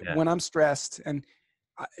 Like when I'm stressed and,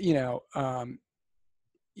 it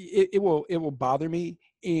will bother me.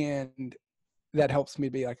 And that helps me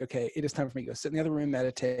be like, okay, it is time for me to go sit in the other room,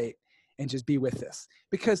 meditate, and just be with this.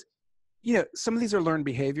 Because, some of these are learned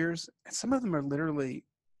behaviors, and some of them are literally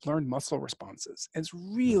learned muscle responses. And it's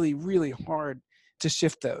really, really hard to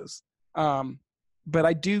shift those. But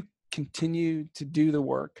I do continue to do the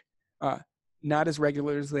work, not as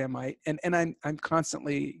regularly as I might. And I'm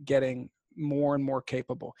constantly getting more and more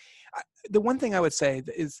capable. The one thing I would say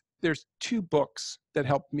is there's 2 books that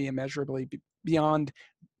helped me immeasurably beyond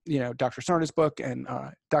Dr. Sarno's book and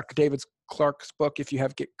Dr. David Clark's book, if you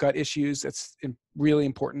have gut issues, that's really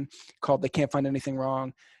important, called They Can't Find Anything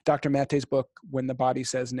Wrong. Dr. Mate's book, When the Body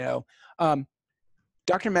Says No.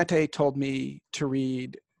 Dr. Mate told me to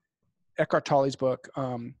read Eckhart Tolle's book,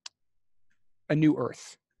 A New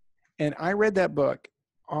Earth. And I read that book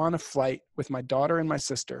on a flight with my daughter and my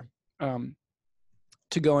sister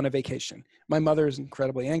to go on a vacation. My mother is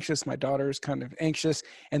incredibly anxious. My daughter is kind of anxious.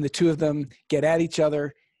 And the 2 of them get at each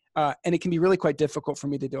other. And it can be really quite difficult for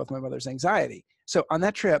me to deal with my mother's anxiety. So on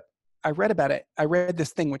that trip, I read about it. I read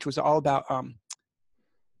this thing, which was all about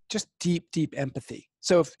just deep, deep empathy.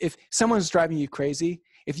 So if someone's driving you crazy,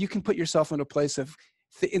 if you can put yourself in a place of,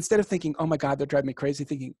 instead of thinking, oh my God, they're driving me crazy,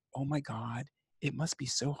 thinking, oh my God, it must be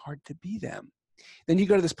so hard to be them. Then you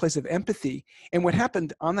go to this place of empathy. And what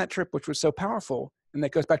happened on that trip, which was so powerful, and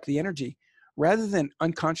that goes back to the energy, rather than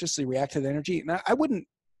unconsciously react to the energy, and I wouldn't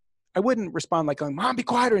respond like going, Mom, be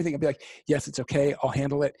quiet or anything. I'd be like, yes, it's okay. I'll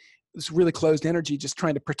handle it. It's really closed energy, just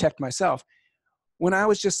trying to protect myself. When I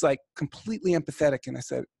was just like completely empathetic, and I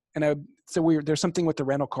said, there's something with the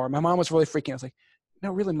rental car. My mom was really freaking out. I was like,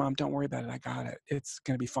 no, really, Mom, don't worry about it. I got it. It's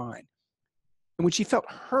going to be fine. And when she felt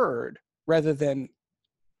heard rather than,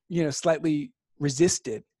 slightly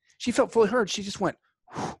resisted, she felt fully heard. She just went,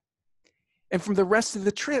 whew. And from the rest of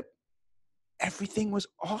the trip, everything was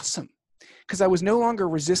awesome. Because I was no longer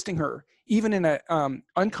resisting her, even in an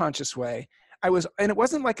unconscious way. And it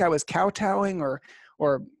wasn't like I was kowtowing or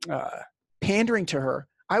pandering to her.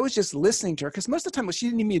 I was just listening to her, because most of the time she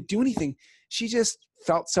didn't need me to do anything. She just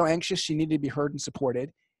felt so anxious. She needed to be heard and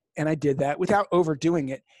supported. And I did that without overdoing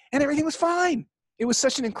it. And everything was fine. It was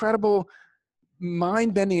such an incredible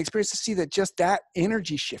mind-bending experience to see that just that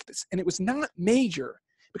energy shifted. And it was not major,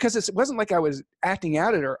 because it wasn't like I was acting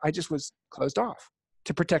out at her. I just was closed off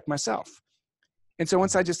to protect myself. And so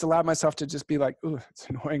once I just allowed myself to just be like, ooh, it's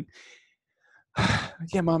annoying.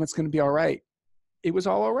 Yeah, Mom, it's going to be all right. It was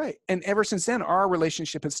all right. And ever since then, our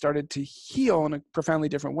relationship has started to heal in a profoundly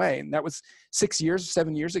different way. And that was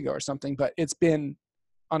 7 years ago or something, but it's been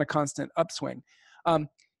on a constant upswing.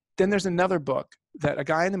 Then there's another book that a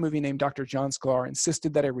guy in the movie named Dr. John Sklar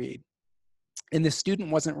insisted that I read. And the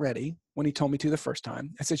student wasn't ready when he told me to the first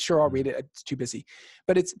time. I said, sure, I'll read it. It's too busy.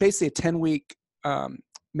 But it's basically a 10-week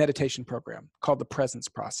meditation program called The Presence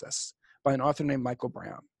Process by an author named Michael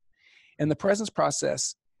Brown. And the Presence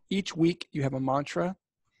Process, each week you have a mantra,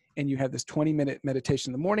 and you have this 20-minute meditation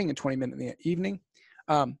in the morning and 20-minute in the evening.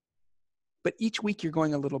 But each week you're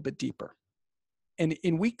going a little bit deeper. And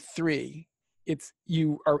in week 3,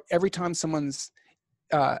 every time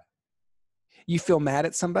you feel mad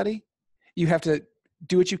at somebody, you have to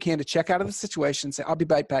do what you can to check out of the situation, say, I'll be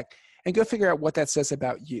right back, and go figure out what that says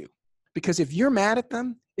about you. Because if you're mad at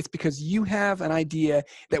them, It's because you have an idea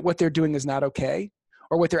that what they're doing is not okay,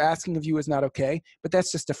 or what they're asking of you is not okay, but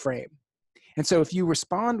that's just a frame. And so if you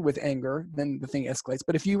respond with anger, then the thing escalates.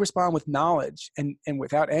 But if you respond with knowledge and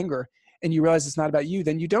without anger, and you realize it's not about you,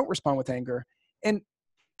 then you don't respond with anger. And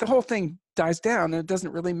the whole thing dies down, and it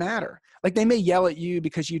doesn't really matter. Like, they may yell at you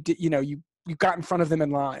because you got in front of them in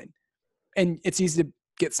line. And it's easy to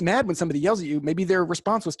get mad when somebody yells at you. Maybe their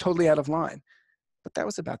response was totally out of line. But that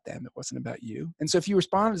was about them. It wasn't about you. And so if you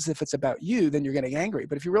respond as if it's about you, then you're getting angry.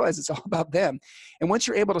 But if you realize it's all about them, and once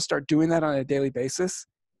you're able to start doing that on a daily basis,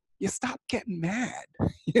 you stop getting mad.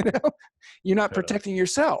 You're not protecting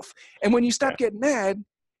yourself. And when you stop getting mad,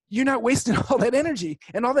 you're not wasting all that energy.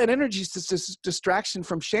 And all that energy is just distraction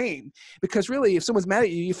from shame. Because really, if someone's mad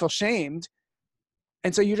at you, you feel shamed.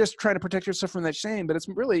 And so you're just trying to protect yourself from that shame. But it's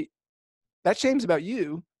really, that shame's about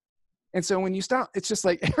you. And so when you stop, it's just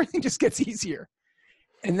like everything just gets easier.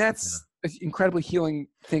 And that's an incredibly healing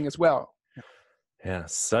thing as well. Yeah,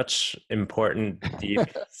 such important, deep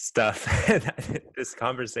stuff. This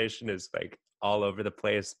conversation is like all over the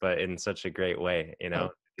place, but in such a great way, Oh,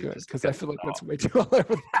 good, because I feel like that's way too all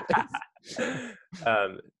over the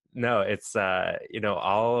place. No, it's,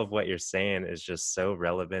 all of what you're saying is just so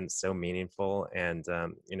relevant, so meaningful. And,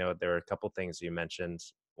 there were a couple things you mentioned.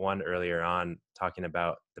 One earlier on, talking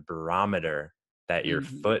about the barometer that your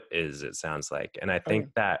foot is, it sounds like. And I think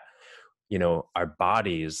that, our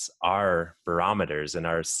bodies are barometers, and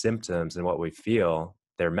our symptoms and what we feel,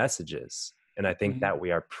 they're messages. And I think that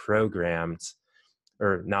we are programmed,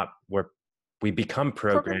 or not, we become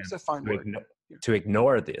programmed to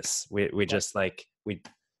ignore this. We just like,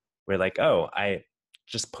 we're like, oh, I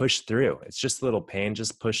just push through. It's just a little pain,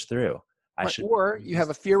 just push through. Or you have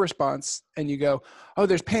a fear response and you go, oh,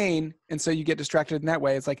 there's pain. And so you get distracted in that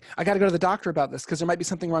way. It's like, I got to go to the doctor about this because there might be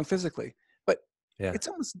something wrong physically. But it's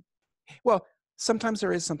almost, well, sometimes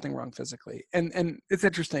there is something wrong physically. And it's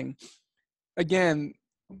interesting. Again,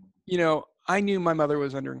 I knew my mother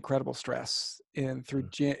was under incredible stress, and through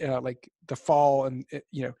like the fall, and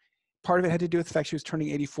part of it had to do with the fact she was turning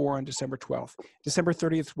 84 on December 12th. December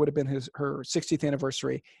 30th would have been her 60th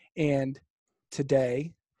anniversary. And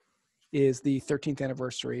today is the 13th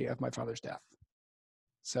anniversary of my father's death.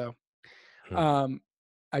 So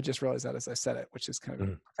I just realized that as I said it, which is kind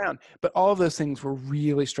of profound. But all of those things were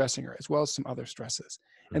really stressing her, as well as some other stresses.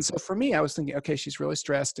 And so for me, I was thinking, okay, she's really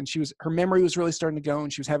stressed, and her memory was really starting to go,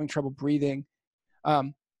 and she was having trouble breathing.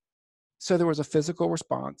 So there was a physical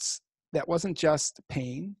response that wasn't just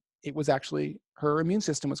pain. It was actually her immune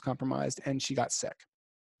system was compromised, and she got sick.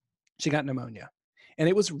 She got pneumonia, and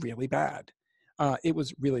it was really bad. It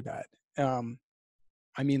was really bad.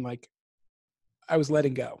 I mean, like, I was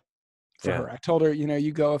letting go for her. I told her,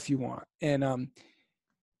 you go if you want. And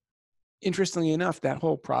interestingly enough, that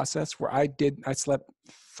whole process where I slept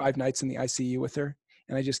 5 nights in the ICU with her,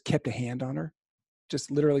 and I just kept a hand on her,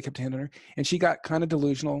 just literally kept a hand on her. And she got kind of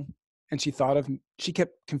delusional, and she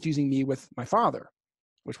kept confusing me with my father,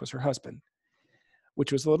 which was her husband,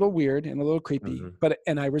 which was a little weird and a little creepy,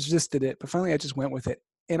 and I resisted it, but finally I just went with it.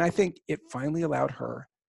 And I think it finally allowed her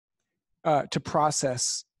to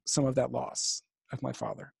process some of that loss of my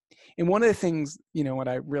father. And one of the things, what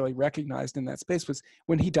I really recognized in that space was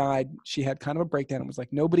when he died, she had kind of a breakdown and was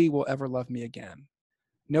like, nobody will ever love me again.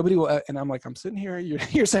 Nobody will. And I'm like, I'm sitting here,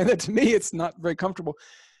 you're saying that to me. It's not very comfortable.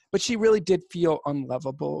 But she really did feel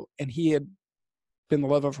unlovable, and he had been the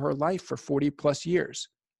love of her life for 40 plus years.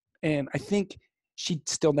 And I think she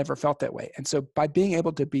still never felt that way. And so by being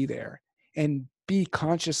able to be there and be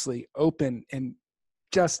consciously open and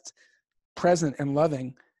just present and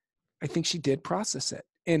loving, I think she did process it.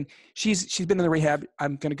 And she's been in the rehab.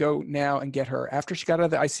 I'm going to go now and get her. After she got out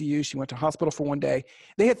of the ICU, she went to hospital for one day.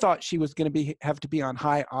 They had thought she was going to have to be on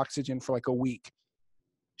high oxygen for like a week.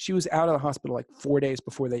 She was out of the hospital like 4 days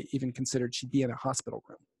before they even considered she'd be in a hospital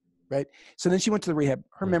room, right? So then she went to the rehab.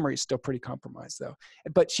 Her memory is still pretty compromised though,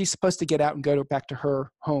 but she's supposed to get out and go back to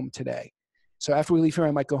her home today. So after we leave here,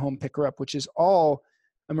 I might go home and pick her up, which is all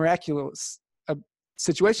a miraculous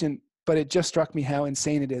situation. But it just struck me how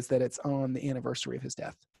insane it is that it's on the anniversary of his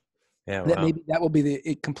death. Yeah, that maybe that will be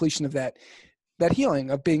the completion of that healing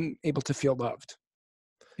of being able to feel loved.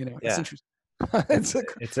 It's interesting. it's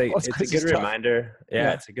a good reminder.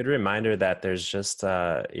 Yeah, it's a good reminder that there's just,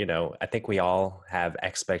 I think we all have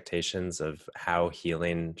expectations of how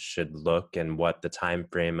healing should look and what the time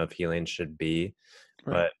frame of healing should be.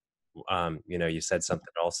 Right. But, you said something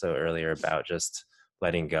also earlier about just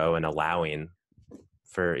letting go and allowing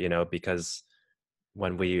for, because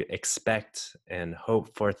when we expect and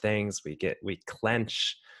hope for things, we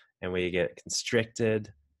clench and we get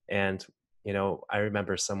constricted. And, I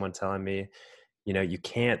remember someone telling me, you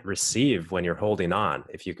can't receive when you're holding on.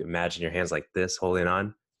 If you can imagine your hands like this holding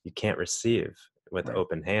on, you can't receive with Right.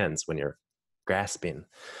 open hands when you're grasping.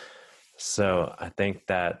 So I think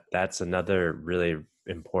that that's another really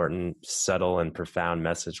important, subtle, and profound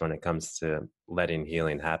message when it comes to letting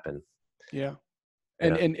healing happen. Yeah.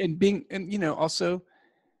 And, Yeah. and being, and, also,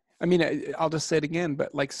 I mean, I'll just say it again,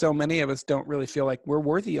 but like so many of us don't really feel like we're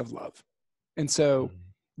worthy of love. And so Mhm.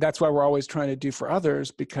 that's why we're always trying to do for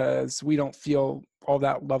others, because we don't feel all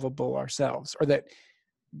that lovable ourselves, or that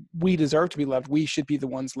we deserve to be loved. We should be the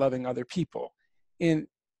ones loving other people. And,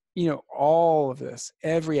 all of this,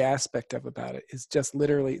 every aspect of about it is just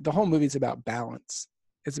literally, the whole movie is about balance.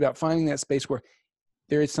 It's about finding that space where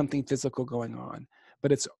there is something physical going on,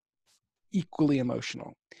 but it's equally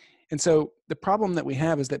emotional. And so the problem that we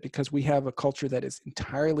have is that because we have a culture that is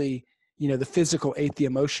entirely, the physical ate the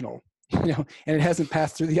emotional, and it hasn't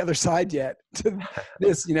passed through the other side yet to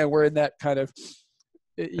this, we're in that kind of,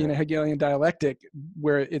 Hegelian dialectic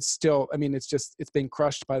where it's still, I mean, it's being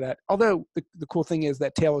crushed by that. Although the cool thing is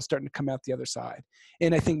that tail is starting to come out the other side.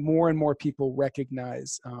 And I think more and more people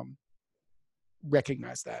recognize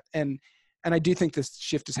that. And I do think this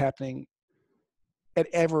shift is happening at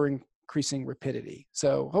ever increasing rapidity.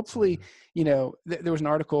 So hopefully, there was an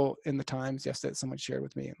article in the Times yesterday that someone shared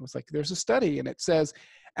with me, and it was like, there's a study and it says,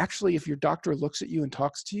 actually, if your doctor looks at you and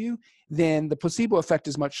talks to you, then the placebo effect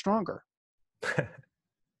is much stronger.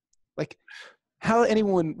 Like, how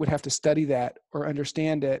anyone would have to study that or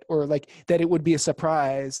understand it, or like that it would be a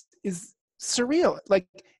surprise, is surreal. Like,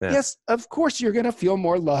 Yeah. yes, of course you're going to feel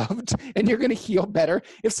more loved and you're going to heal better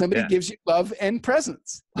if somebody Yeah. gives you love and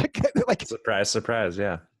presence. Like Surprise, surprise.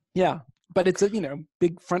 Yeah. yeah, but it's a,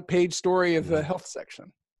 big front page story of the health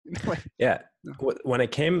section. Yeah. No. When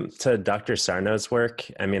it came to Dr. Sarno's work,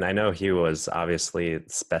 I mean, I know he was obviously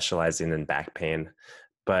specializing in back pain,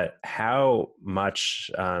 but how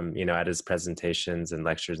much, at his presentations and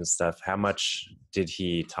lectures and stuff, how much did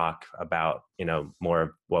he talk about, more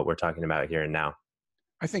of what we're talking about here and now?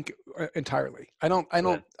 I think entirely. I don't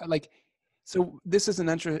like, so this is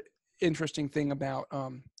an interesting thing about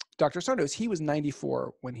Dr. Sarno. He was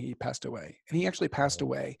 94 when he passed away, and he actually passed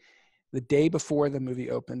away the day before the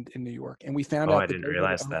movie opened in New York. And we found Oh, out I the didn't day that it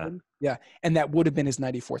realize that. opened. Yeah. And that would have been his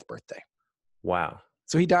 94th birthday. Wow.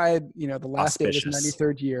 So he died, the last day of his Auspicious.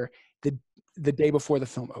 93rd year, the day before the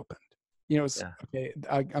film opened. It was, Yeah. okay,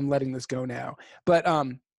 I'm letting this go now. But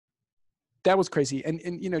that was crazy.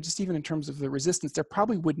 And just even in terms of the resistance, there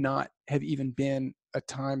probably would not have even been a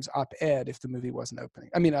Times op-ed if the movie wasn't opening.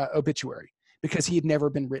 I mean, obituary, because he had never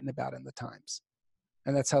been written about in the Times.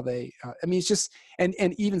 And that's how they, it's just, and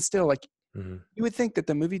even still, like, you would think that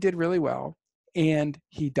the movie did really well and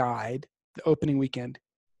he died the opening weekend.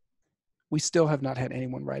 We still have not had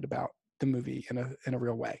anyone write about the movie in a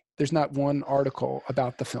real way. There's not one article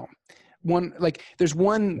about the film. There's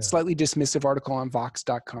one slightly dismissive article on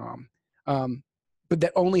Vox.com, but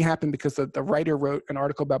that only happened because the writer wrote an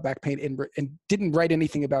article about back pain and didn't write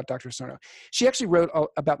anything about Dr. Sarno. She actually wrote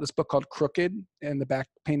about this book called Crooked and the Back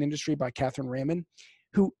Pain Industry by Catherine Raymond,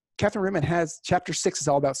 who Catherine Raymond has chapter 6 is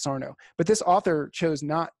all about Sarno, but this author chose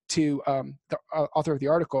not to, the author of the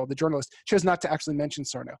article, the journalist, chose not to actually mention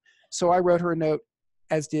Sarno. So I wrote her a note,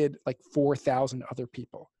 as did like 4,000 other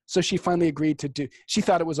people. So she finally agreed to do, she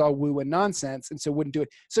thought it was all woo and nonsense, and so wouldn't do it.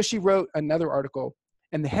 So she wrote another article,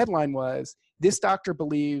 and the headline was, "This doctor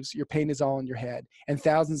believes your pain is all in your head," and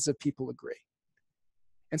thousands of people agree.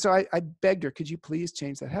 And so I begged her, could you please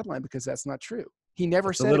change that headline, because that's not true. He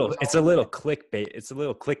never said it was It's all a little clickbait. It's a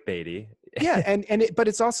little clickbaity. yeah, but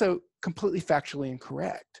it's also completely factually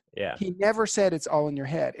incorrect. Yeah. He never said it's all in your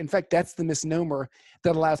head. In fact, that's the misnomer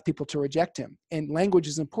that allows people to reject him. And language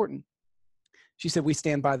is important. She said, we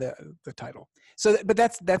stand by the title. So, but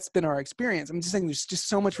that's been our experience. I'm just saying there's just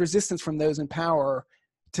so much resistance from those in power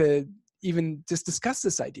to even just discuss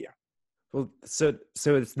this idea. Well, so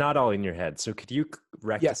it's not all in your head. So could you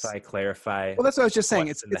rectify, clarify? Well, that's what I was just saying.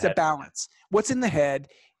 It's a head? balance. What's in the head?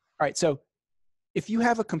 All right. So if you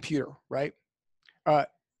have a computer, right?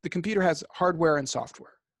 The computer has hardware and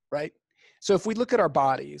software, right? So if we look at our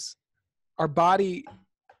bodies, our body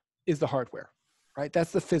is the hardware, right?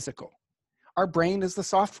 That's the physical. Our brain is the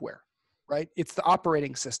software, right? It's the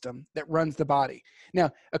operating system that runs the body.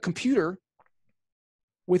 Now, a computer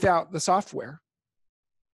without the software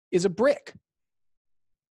is a brick.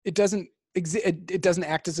 It doesn't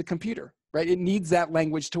act as a computer, right? It needs that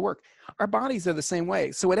language to work. Our bodies are the same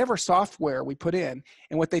way. So whatever software we put in,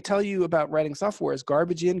 and what they tell you about writing software is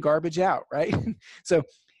garbage in, garbage out, right? So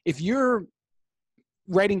if you're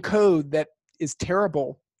writing code that is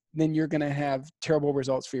terrible, then you're going to have terrible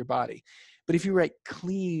results for your body. But if you write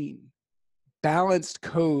clean, balanced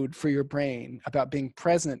code for your brain about being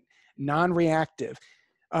present, non-reactive,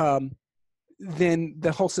 then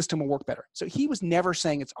the whole system will work better. So he was never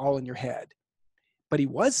saying it's all in your head, but he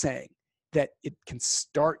was saying that it can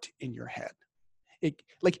start in your head.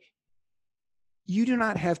 Like, you do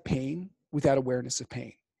not have pain without awareness of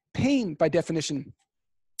pain. Pain, by definition,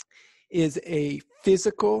 is a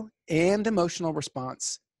physical and emotional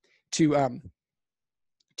response to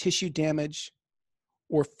tissue damage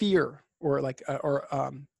or fear or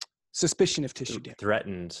suspicion of tissue damage.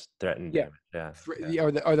 Threatened Yeah. damage.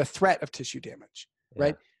 Or the threat of tissue damage,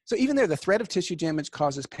 right? So even there, the threat of tissue damage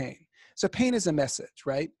causes pain. So pain is a message,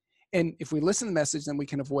 right? And if we listen to the message, then we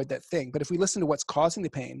can avoid that thing. But if we listen to what's causing the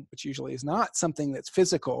pain, which usually is not something that's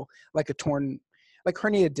physical, like a torn, like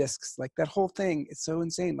herniated discs, like that whole thing is so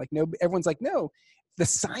insane. Like, no, everyone's like, no, the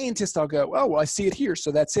scientist, I'll go, oh, well, I see it here,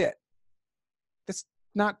 so that's it. That's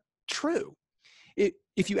not true.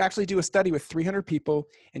 If you actually do a study with 300 people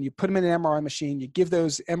and you put them in an MRI machine, you give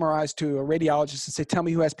those MRIs to a radiologist and say, tell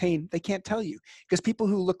me who has pain, they can't tell you. Because people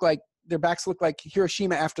who look like, their backs look like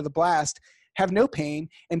Hiroshima after the blast have no pain,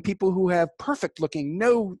 and people who have perfect looking,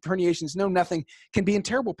 no herniations, no nothing, can be in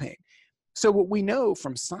terrible pain. So what we know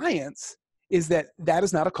from science is that that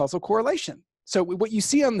is not a causal correlation. So what you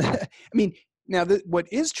see on the,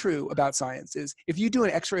 what is true about science is if you do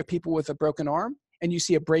an x-ray of people with a broken arm and you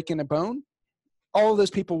see a break in a bone, all of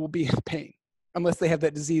those people will be in pain unless they have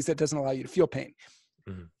that disease that doesn't allow you to feel pain.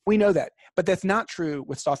 Mm-hmm. We know that, but that's not true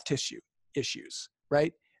with soft tissue issues,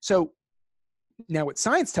 right? So now what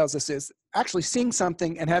science tells us is actually seeing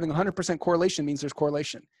something and having 100% correlation means there's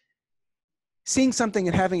correlation. Seeing something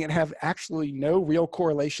and having it have actually no real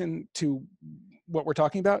correlation to what we're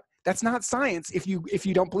talking about, that's not science if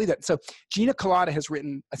you don't believe that. So Gina Kolata has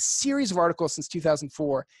written a series of articles since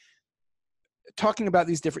 2004 talking about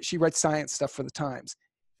these different, she writes science stuff for the Times.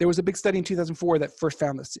 There was a big study in 2004 that first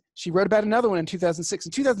found this. She wrote about another one in 2006.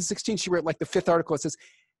 In 2016, she wrote like the 5th article. It says,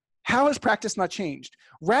 how has practice not changed?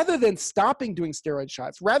 Rather than stopping doing steroid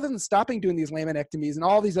shots, rather than stopping doing these laminectomies and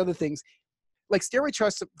all these other things, like steroid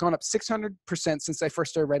shots have gone up 600% since I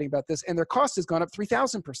first started writing about this, and their cost has gone up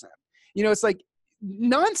 3,000%. It's like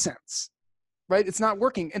nonsense, right? It's not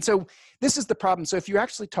working. And so this is the problem. So if you're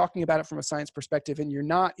actually talking about it from a science perspective and you're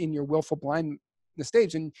not in your willful blindness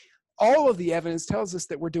stage, and all of the evidence tells us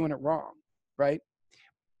that we're doing it wrong, right?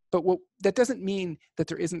 But that doesn't mean that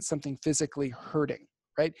there isn't something physically hurting,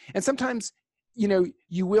 right? And sometimes,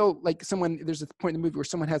 you will, like there's a point in the movie where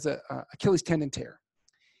someone has a Achilles tendon tear.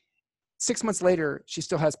 6 months later, she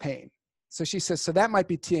still has pain. So she says, so that might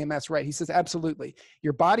be TMS, right? He says, absolutely.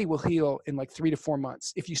 Your body will heal in like 3 to 4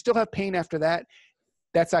 months. If you still have pain after that,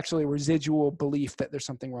 that's actually a residual belief that there's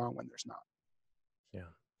something wrong when there's not.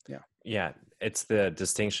 Yeah. It's the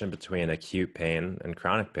distinction between acute pain and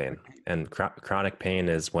chronic pain. And chronic pain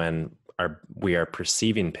is when we are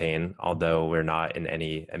perceiving pain, although we're not in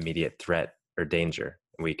any immediate threat or danger.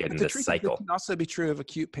 We get in this cycle. It can also be true of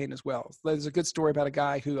acute pain as well. There's a good story about a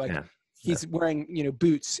guy who he's wearing,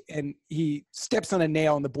 boots, and he steps on a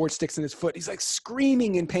nail and the board sticks in his foot. He's like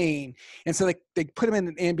screaming in pain. And so they put him in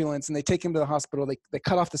an ambulance and they take him to the hospital. They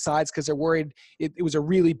cut off the sides because they're worried it was a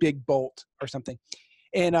really big bolt or something.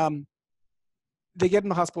 And they get him to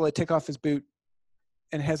the hospital, they take off his boot,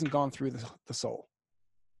 and it hasn't gone through the sole.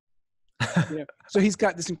 So he's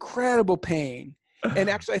got this incredible pain. And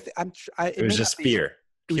actually, it was just fear.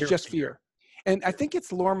 It was just fear. And I think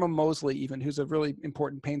it's Lorimer Moseley, even, who's a really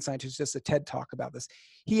important pain scientist, just a TED talk about this.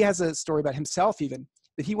 He has a story about himself, even,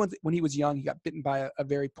 that when he was young, he got bitten by a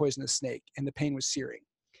very poisonous snake, and the pain was searing.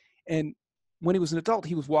 And when he was an adult,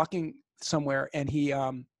 he was walking somewhere, and he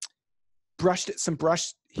some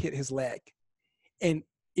brush hit his leg. And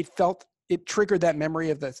it triggered that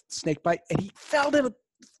memory of the snake bite, and he fell to the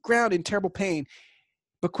ground in terrible pain,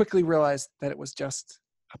 but quickly realized that it was just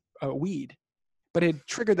a weed. But it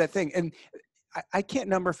triggered that thing. And I can't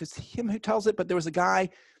remember if it's him who tells it, but there was a guy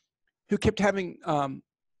who kept having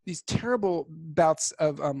these terrible bouts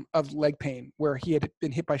of leg pain where he had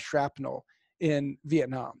been hit by shrapnel in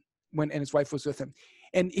Vietnam and his wife was with him.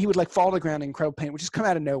 And he would like fall to the ground in incredible pain, which just come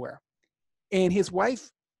out of nowhere. And his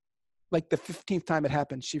wife, like the 15th time it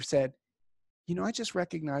happened, she said, I just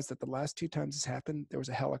recognized that the last 2 times this happened, there was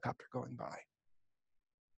a helicopter going by.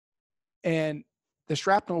 And the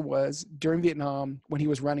shrapnel was during Vietnam when he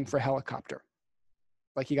was running for a helicopter.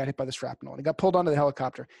 Like he got hit by the shrapnel and he got pulled onto the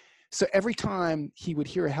helicopter. So every time he would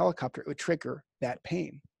hear a helicopter, it would trigger that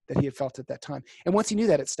pain that he had felt at that time. And once he knew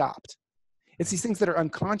that, it stopped. It's these things that are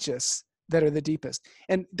unconscious that are the deepest.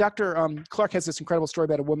 And Dr. Clark has this incredible story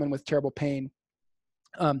about a woman with terrible pain,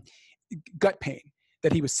 gut pain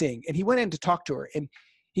that he was seeing. And he went in to talk to her, and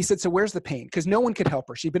he said, so where's the pain? Because no one could help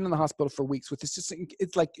her. She'd been in the hospital for weeks with this, just,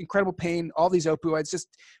 it's like incredible pain, all these opioids, just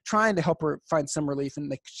trying to help her find some relief, and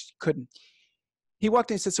like she couldn't. He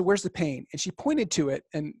walked in and said, so where's the pain? And she pointed to it,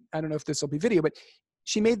 and I don't know if this will be video, but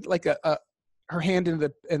she made like her hand in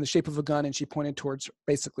the shape of a gun, and she pointed towards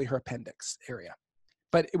basically her appendix area,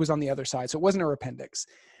 but it was on the other side, so it wasn't her appendix.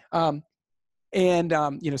 So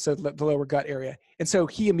the lower gut area. And so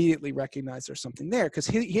he immediately recognized there's something there, because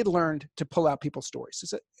he had learned to pull out people's stories. He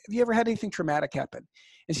said, have you ever had anything traumatic happen?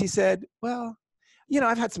 And she said, well,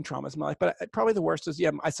 I've had some traumas in my life, but probably the worst is,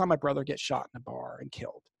 I saw my brother get shot in a bar and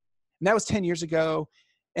killed. And that was 10 years ago.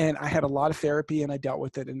 And I had a lot of therapy and I dealt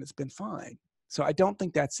with it and it's been fine. So I don't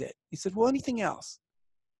think that's it. He said, well, anything else?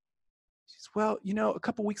 She said, well, a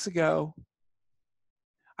couple weeks ago,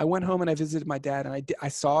 I went home and I visited my dad, and I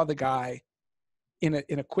saw the guy in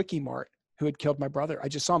a Quickie Mart who had killed my brother. I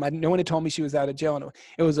just saw him. No one had told me she was out of jail.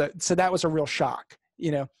 And so that was a real shock,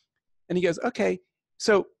 And he goes, okay,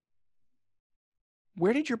 so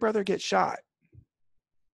where did your brother get shot?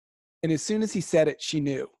 And as soon as he said it, she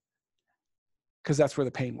knew, because that's where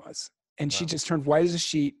the pain was. And She just turned white as a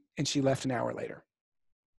sheet, and she left an hour later.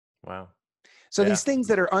 Wow. So these things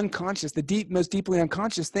that are unconscious, most deeply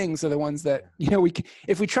unconscious things, are the ones that,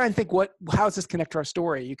 if we try and think how does this connect to our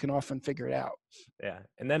story, you can often figure it out. Yeah.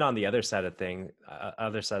 And then on the other side of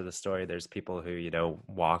the story, there's people who,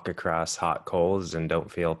 walk across hot coals and don't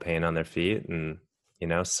feel pain on their feet. And,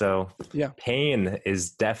 so pain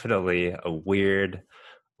is definitely a weird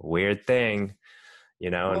thing,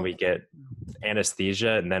 and we get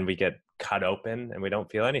anesthesia and then we get cut open and we don't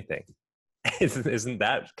feel anything. Isn't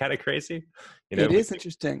that kind of crazy? It is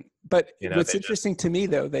interesting. But what's interesting to me,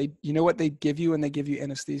 though, what they give you when they give you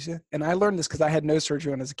anesthesia? And I learned this because I had nose surgery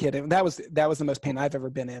when I was a kid. And that was the most pain I've ever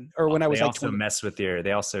been in. Or when I was like 20.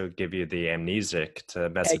 They also give you the amnesic to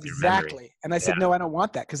mess with your memory. Exactly. And I said, no, I don't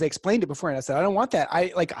want that, because they explained it before. And I said, I don't want that.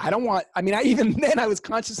 Even then I was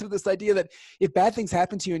conscious of this idea that if bad things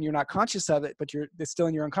happen to you and you're not conscious of it, but it's still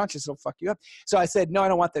in your unconscious, it'll fuck you up. So I said, no, I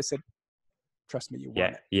don't want that. I said, trust me, you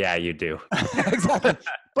want it. Yeah, you do. Exactly.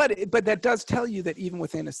 But that does tell you that even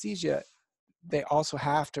with anesthesia, they also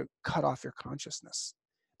have to cut off your consciousness,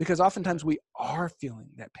 because oftentimes we are feeling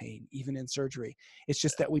that pain, even in surgery. It's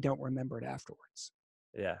just that we don't remember it afterwards.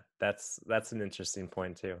 Yeah, that's an interesting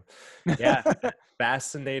point too. Yeah,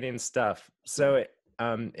 fascinating stuff. So,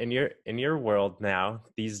 in your world now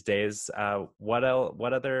these days, what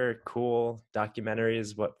other cool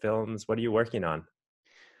documentaries, what films, what are you working on?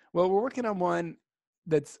 Well, we're working on one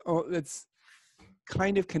that's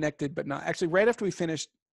kind of connected, but not actually. Right after we finished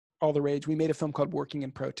All the Rage, we made a film called Working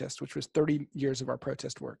in Protest, which was 30 years of our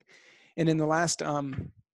protest work. And in the last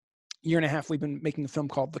year and a half, we've been making a film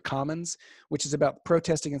called The Commons, which is about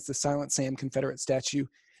protest against the Silent Sam Confederate statue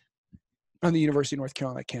on the University of North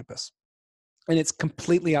Carolina campus. And it's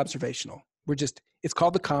completely observational. It's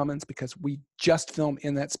called The Commons because we just film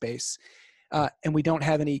in that space, and we don't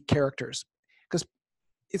have any characters. Because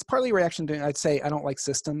it's partly a reaction to, I'd say, I don't like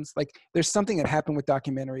systems. Like, there's something that happened with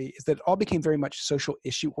documentary, is that it all became very much social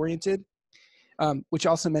issue oriented, which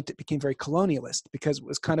also meant it became very colonialist, because it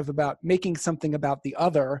was kind of about making something about the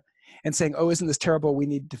other and saying, oh, isn't this terrible? We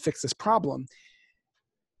need to fix this problem.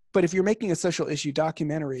 But if you're making a social issue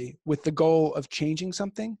documentary with the goal of changing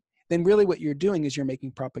something, then really what you're doing is you're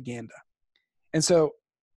making propaganda. And so,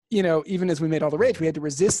 even as we made All the Rage, we had to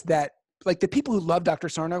resist that. Like, the people who loved Dr.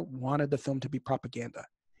 Sarno wanted the film to be propaganda.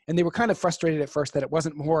 And they were kind of frustrated at first that it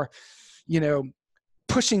wasn't more,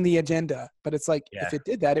 pushing the agenda. But it's like, if it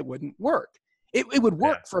did that, it wouldn't work. It would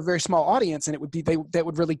work for a very small audience, and it would be, that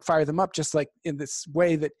would really fire them up, just like in this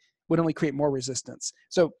way that would only create more resistance.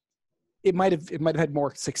 So it might have had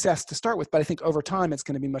more success to start with, but I think over time it's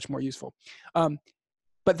going to be much more useful.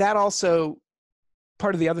 But that also,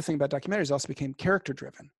 part of the other thing about documentaries also became character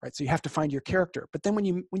driven, right? So you have to find your character. But then when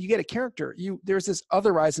you get a character, there's this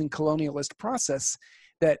otherizing colonialist process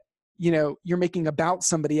that, you're making about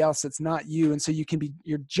somebody else that's not you. And so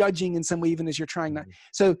you're judging in some way, even as you're trying not.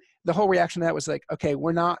 So the whole reaction to that was like, okay,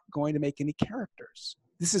 we're not going to make any characters.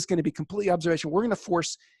 This is going to be completely observational. We're going to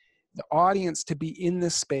force the audience to be in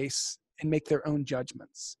this space and make their own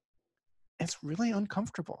judgments. It's really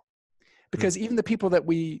uncomfortable. Because even the people that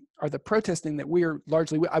we are protesting, that we are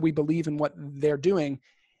largely, we believe in what they're doing,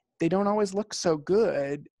 they don't always look so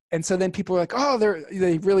good. And so then people are like, oh,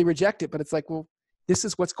 they really reject it. But it's like, well, this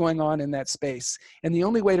is what's going on in that space. And the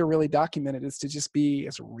only way to really document it is to just be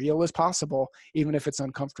as real as possible, even if it's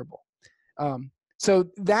uncomfortable. So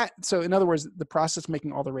in other words, the process of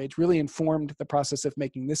making All the Rage really informed the process of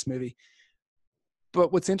making this movie.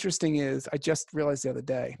 But what's interesting is, I just realized the other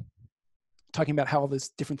day, talking about how all these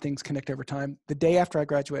different things connect over time. The day after I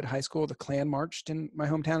graduated high school, the Klan marched in my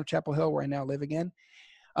hometown of Chapel Hill, where I now live again.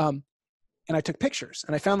 And I took pictures,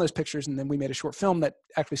 and I found those pictures, and then we made a short film that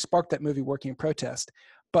actually sparked that movie, Working in Protest.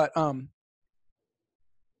 But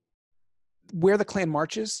where the Klan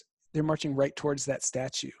marches, they're marching right towards that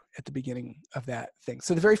statue at the beginning of that thing.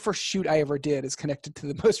 So the very first shoot I ever did is connected to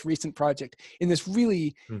the most recent project in this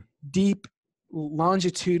really deep,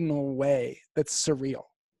 longitudinal way that's surreal.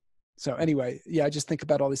 So anyway, yeah, I just think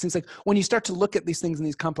about all these things. Like when you start to look at these things in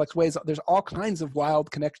these complex ways, there's all kinds of wild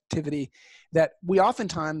connectivity that we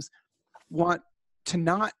oftentimes want to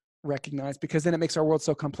not recognize, because then it makes our world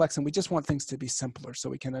so complex, and we just want things to be simpler so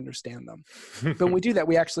we can understand them. But when we do that,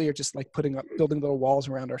 we actually are just like building little walls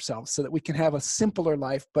around ourselves so that we can have a simpler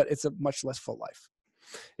life, but it's a much less full life.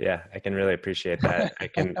 Yeah, I can really appreciate that.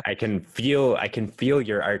 I can feel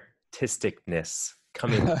your artisticness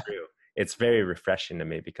coming through. It's very refreshing to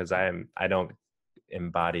me, because I don't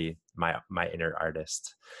embody my inner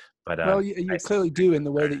artist. But well, you clearly do in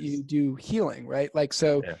the way that you do healing, right? Like,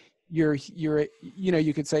 so yeah. You're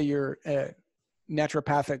you could say you're a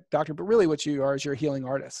naturopathic doctor, but really what you are is you're a healing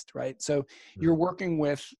artist, right? So you're working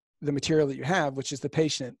with the material that you have, which is the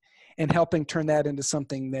patient, and helping turn that into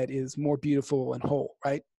something that is more beautiful and whole,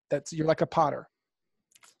 right? You're like a potter.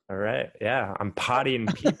 All right. Yeah. I'm potting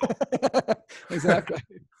people. Exactly.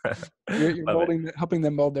 You're molding, helping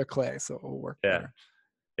them mold their clay. So it will work better.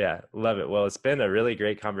 Yeah. Love it. Well, it's been a really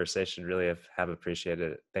great conversation. Really have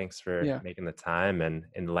appreciated it. Thanks for making the time and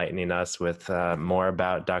enlightening us with more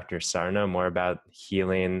about Dr. Sarno, more about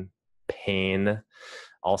healing pain,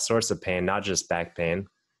 all sorts of pain, not just back pain,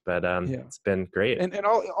 but it's been great. And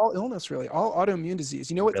all illness, really, all autoimmune disease.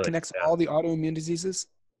 You know what connects all the autoimmune diseases?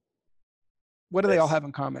 What do they all have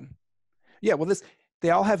in common? Yeah, well, they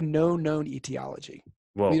all have no known etiology.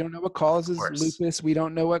 Well, we don't know what causes lupus. We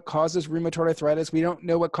don't know what causes rheumatoid arthritis. We don't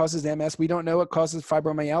know what causes MS. We don't know what causes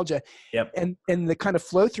fibromyalgia. Yep. And the kind of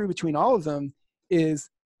flow through between all of them is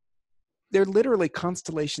they're literally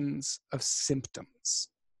constellations of symptoms,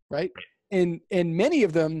 right? And many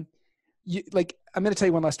of them, like, I'm going to tell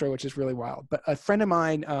you one last story, which is really wild. But a friend of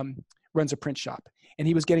mine runs a print shop, and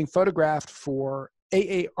he was getting photographed for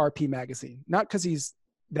AARP magazine, not because he's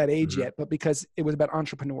that age yet, but because it was about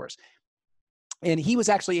entrepreneurs. And he was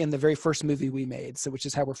actually in the very first movie we made, so which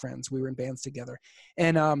is how we're friends. We were in bands together.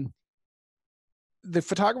 And the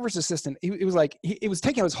photographer's assistant, it was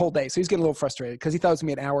taking his whole day. So he was getting a little frustrated because he thought it was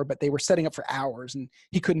going to be an hour, but they were setting up for hours and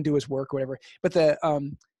he couldn't do his work or whatever. But the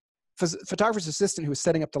photographer's assistant who was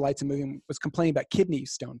setting up the lights and moving was complaining about kidney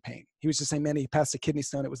stone pain. He was just saying, man, he passed a kidney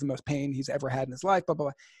stone. It was the most pain he's ever had in his life, blah, blah,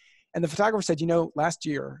 blah. And the photographer said, last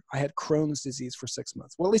year I had Crohn's disease for 6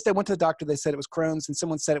 months. Well, at least I went to the doctor. They said it was Crohn's, and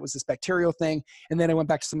someone said it was this bacterial thing. And then I went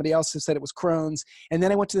back to somebody else who said it was Crohn's. And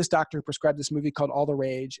then I went to this doctor who prescribed this movie called All the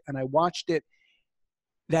Rage. And I watched it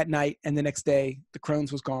that night. And the next day the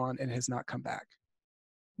Crohn's was gone and it has not come back.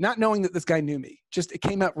 Not knowing that this guy knew me, just it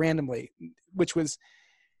came out randomly, which was,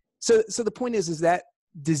 so the point is that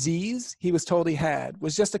disease he was told he had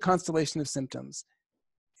was just a constellation of symptoms.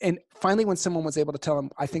 And finally, when someone was able to tell him,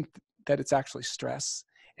 I think that it's actually stress,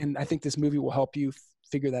 and I think this movie will help you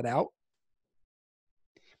figure that out,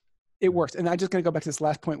 it works. And I'm just going to go back to this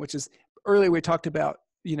last point, which is earlier we talked about,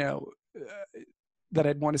 that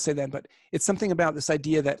I'd want to say then, but it's something about this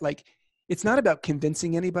idea that, like, it's not about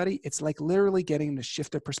convincing anybody. It's like literally getting them to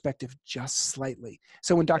shift their perspective just slightly.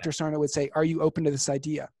 So when Dr. Sarno would say, are you open to this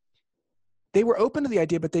idea? They were open to the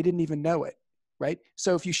idea, but they didn't even know it. Right.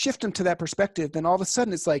 So if you shift them to that perspective, then all of a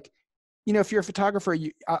sudden it's like, if you're a photographer,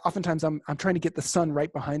 oftentimes I'm trying to get the sun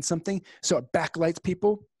right behind something, so it backlights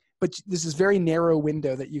people. But this is very narrow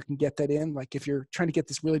window that you can get that in. Like if you're trying to get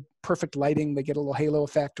this really perfect lighting, they get a little halo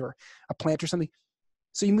effect or a plant or something.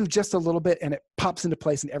 So you move just a little bit and it pops into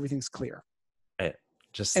place and everything's clear. And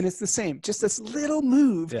it's the same, just this little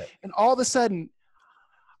move. Yeah. And all of a sudden,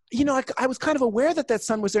 I was kind of aware that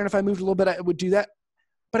sun was there. And if I moved a little bit, I would do that.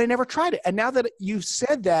 But I never tried it. And now that you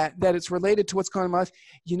said that it's related to what's going on in my life,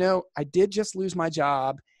 I did just lose my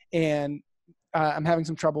job and I'm having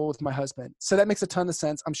some trouble with my husband. So that makes a ton of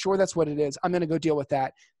sense. I'm sure that's what it is. I'm going to go deal with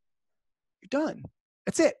that. You're done.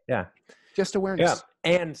 That's it. Yeah. Just awareness.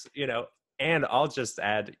 Yeah. And I'll just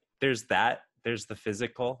add, there's the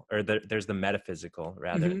physical, or there's the metaphysical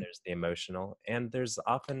rather, there's the emotional, and there's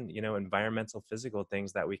often, environmental, physical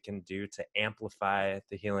things that we can do to amplify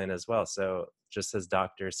the healing as well. So just as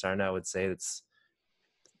Dr. Sarno would say, it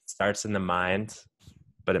starts in the mind,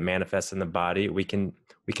 but it manifests in the body. We can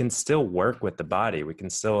still work with the body. We can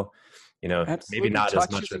still, Absolutely. Maybe not touch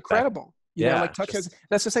as much. Is incredible. Touch has,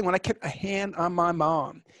 that's the thing. When I kept a hand on my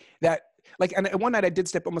mom, that like, and one night I did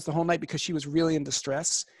step almost the whole night because she was really in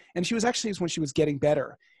distress, and she was actually when she was getting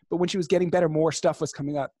better. But when she was getting better, more stuff was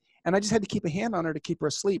coming up, and I just had to keep a hand on her to keep her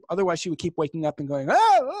asleep. Otherwise, she would keep waking up and going,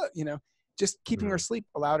 oh, you know, just keeping her asleep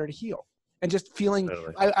allowed her to heal. And just feeling,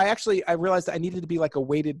 totally. I realized that I needed to be like a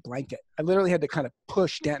weighted blanket. I literally had to kind of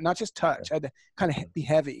push down, not just touch. I had to kind of be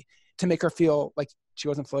heavy to make her feel like she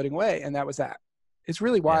wasn't floating away. And that was that. It's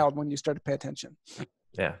really wild when you start to pay attention.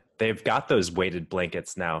 Yeah. They've got those weighted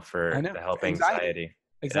blankets now for to help anxiety.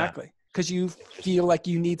 Exactly. Because you feel like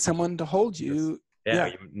you need someone to hold you.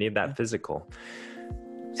 You need that physical.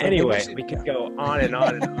 So anyway, we could go on and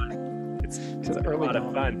on and on. It's been a lot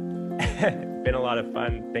of fun. Been a lot of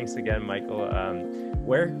fun. Thanks again, Michael.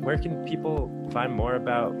 Where can people find more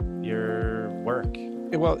about your work?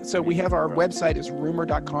 Well, so we have our website is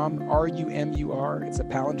rumor.com, R-U-M-U-R. It's a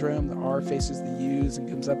palindrome. The R faces the U's and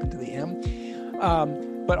comes up into the M.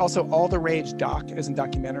 But also All the Rage doc, as in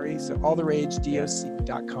documentary. So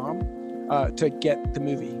alltheragedoc.com to get the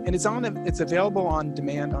movie. And it's available on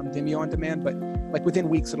demand, on Vimeo on demand, but like within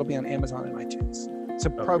weeks, it'll be on Amazon and iTunes. So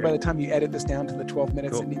probably by the time you edit this down to the 12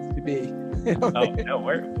 minutes it needs to be.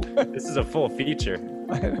 This is a full feature.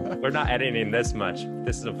 We're not editing this much.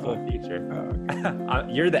 This is a full feature.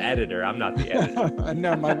 You're the editor. I'm not the editor.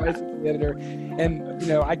 No, my wife is the editor. And,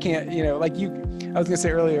 I can't, like I was going to say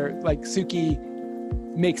earlier, like Suki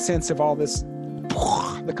makes sense of all this,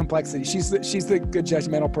 the complexity. She's the good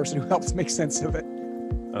judgmental person who helps make sense of it.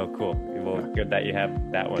 Oh, cool. Well, good that you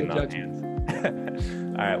have that one on hand.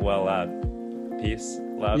 All right. Well, peace,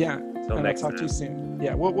 love. Yeah. Till next time. I'll talk to you soon.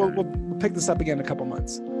 Yeah. We'll pick this up again in a couple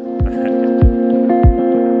months.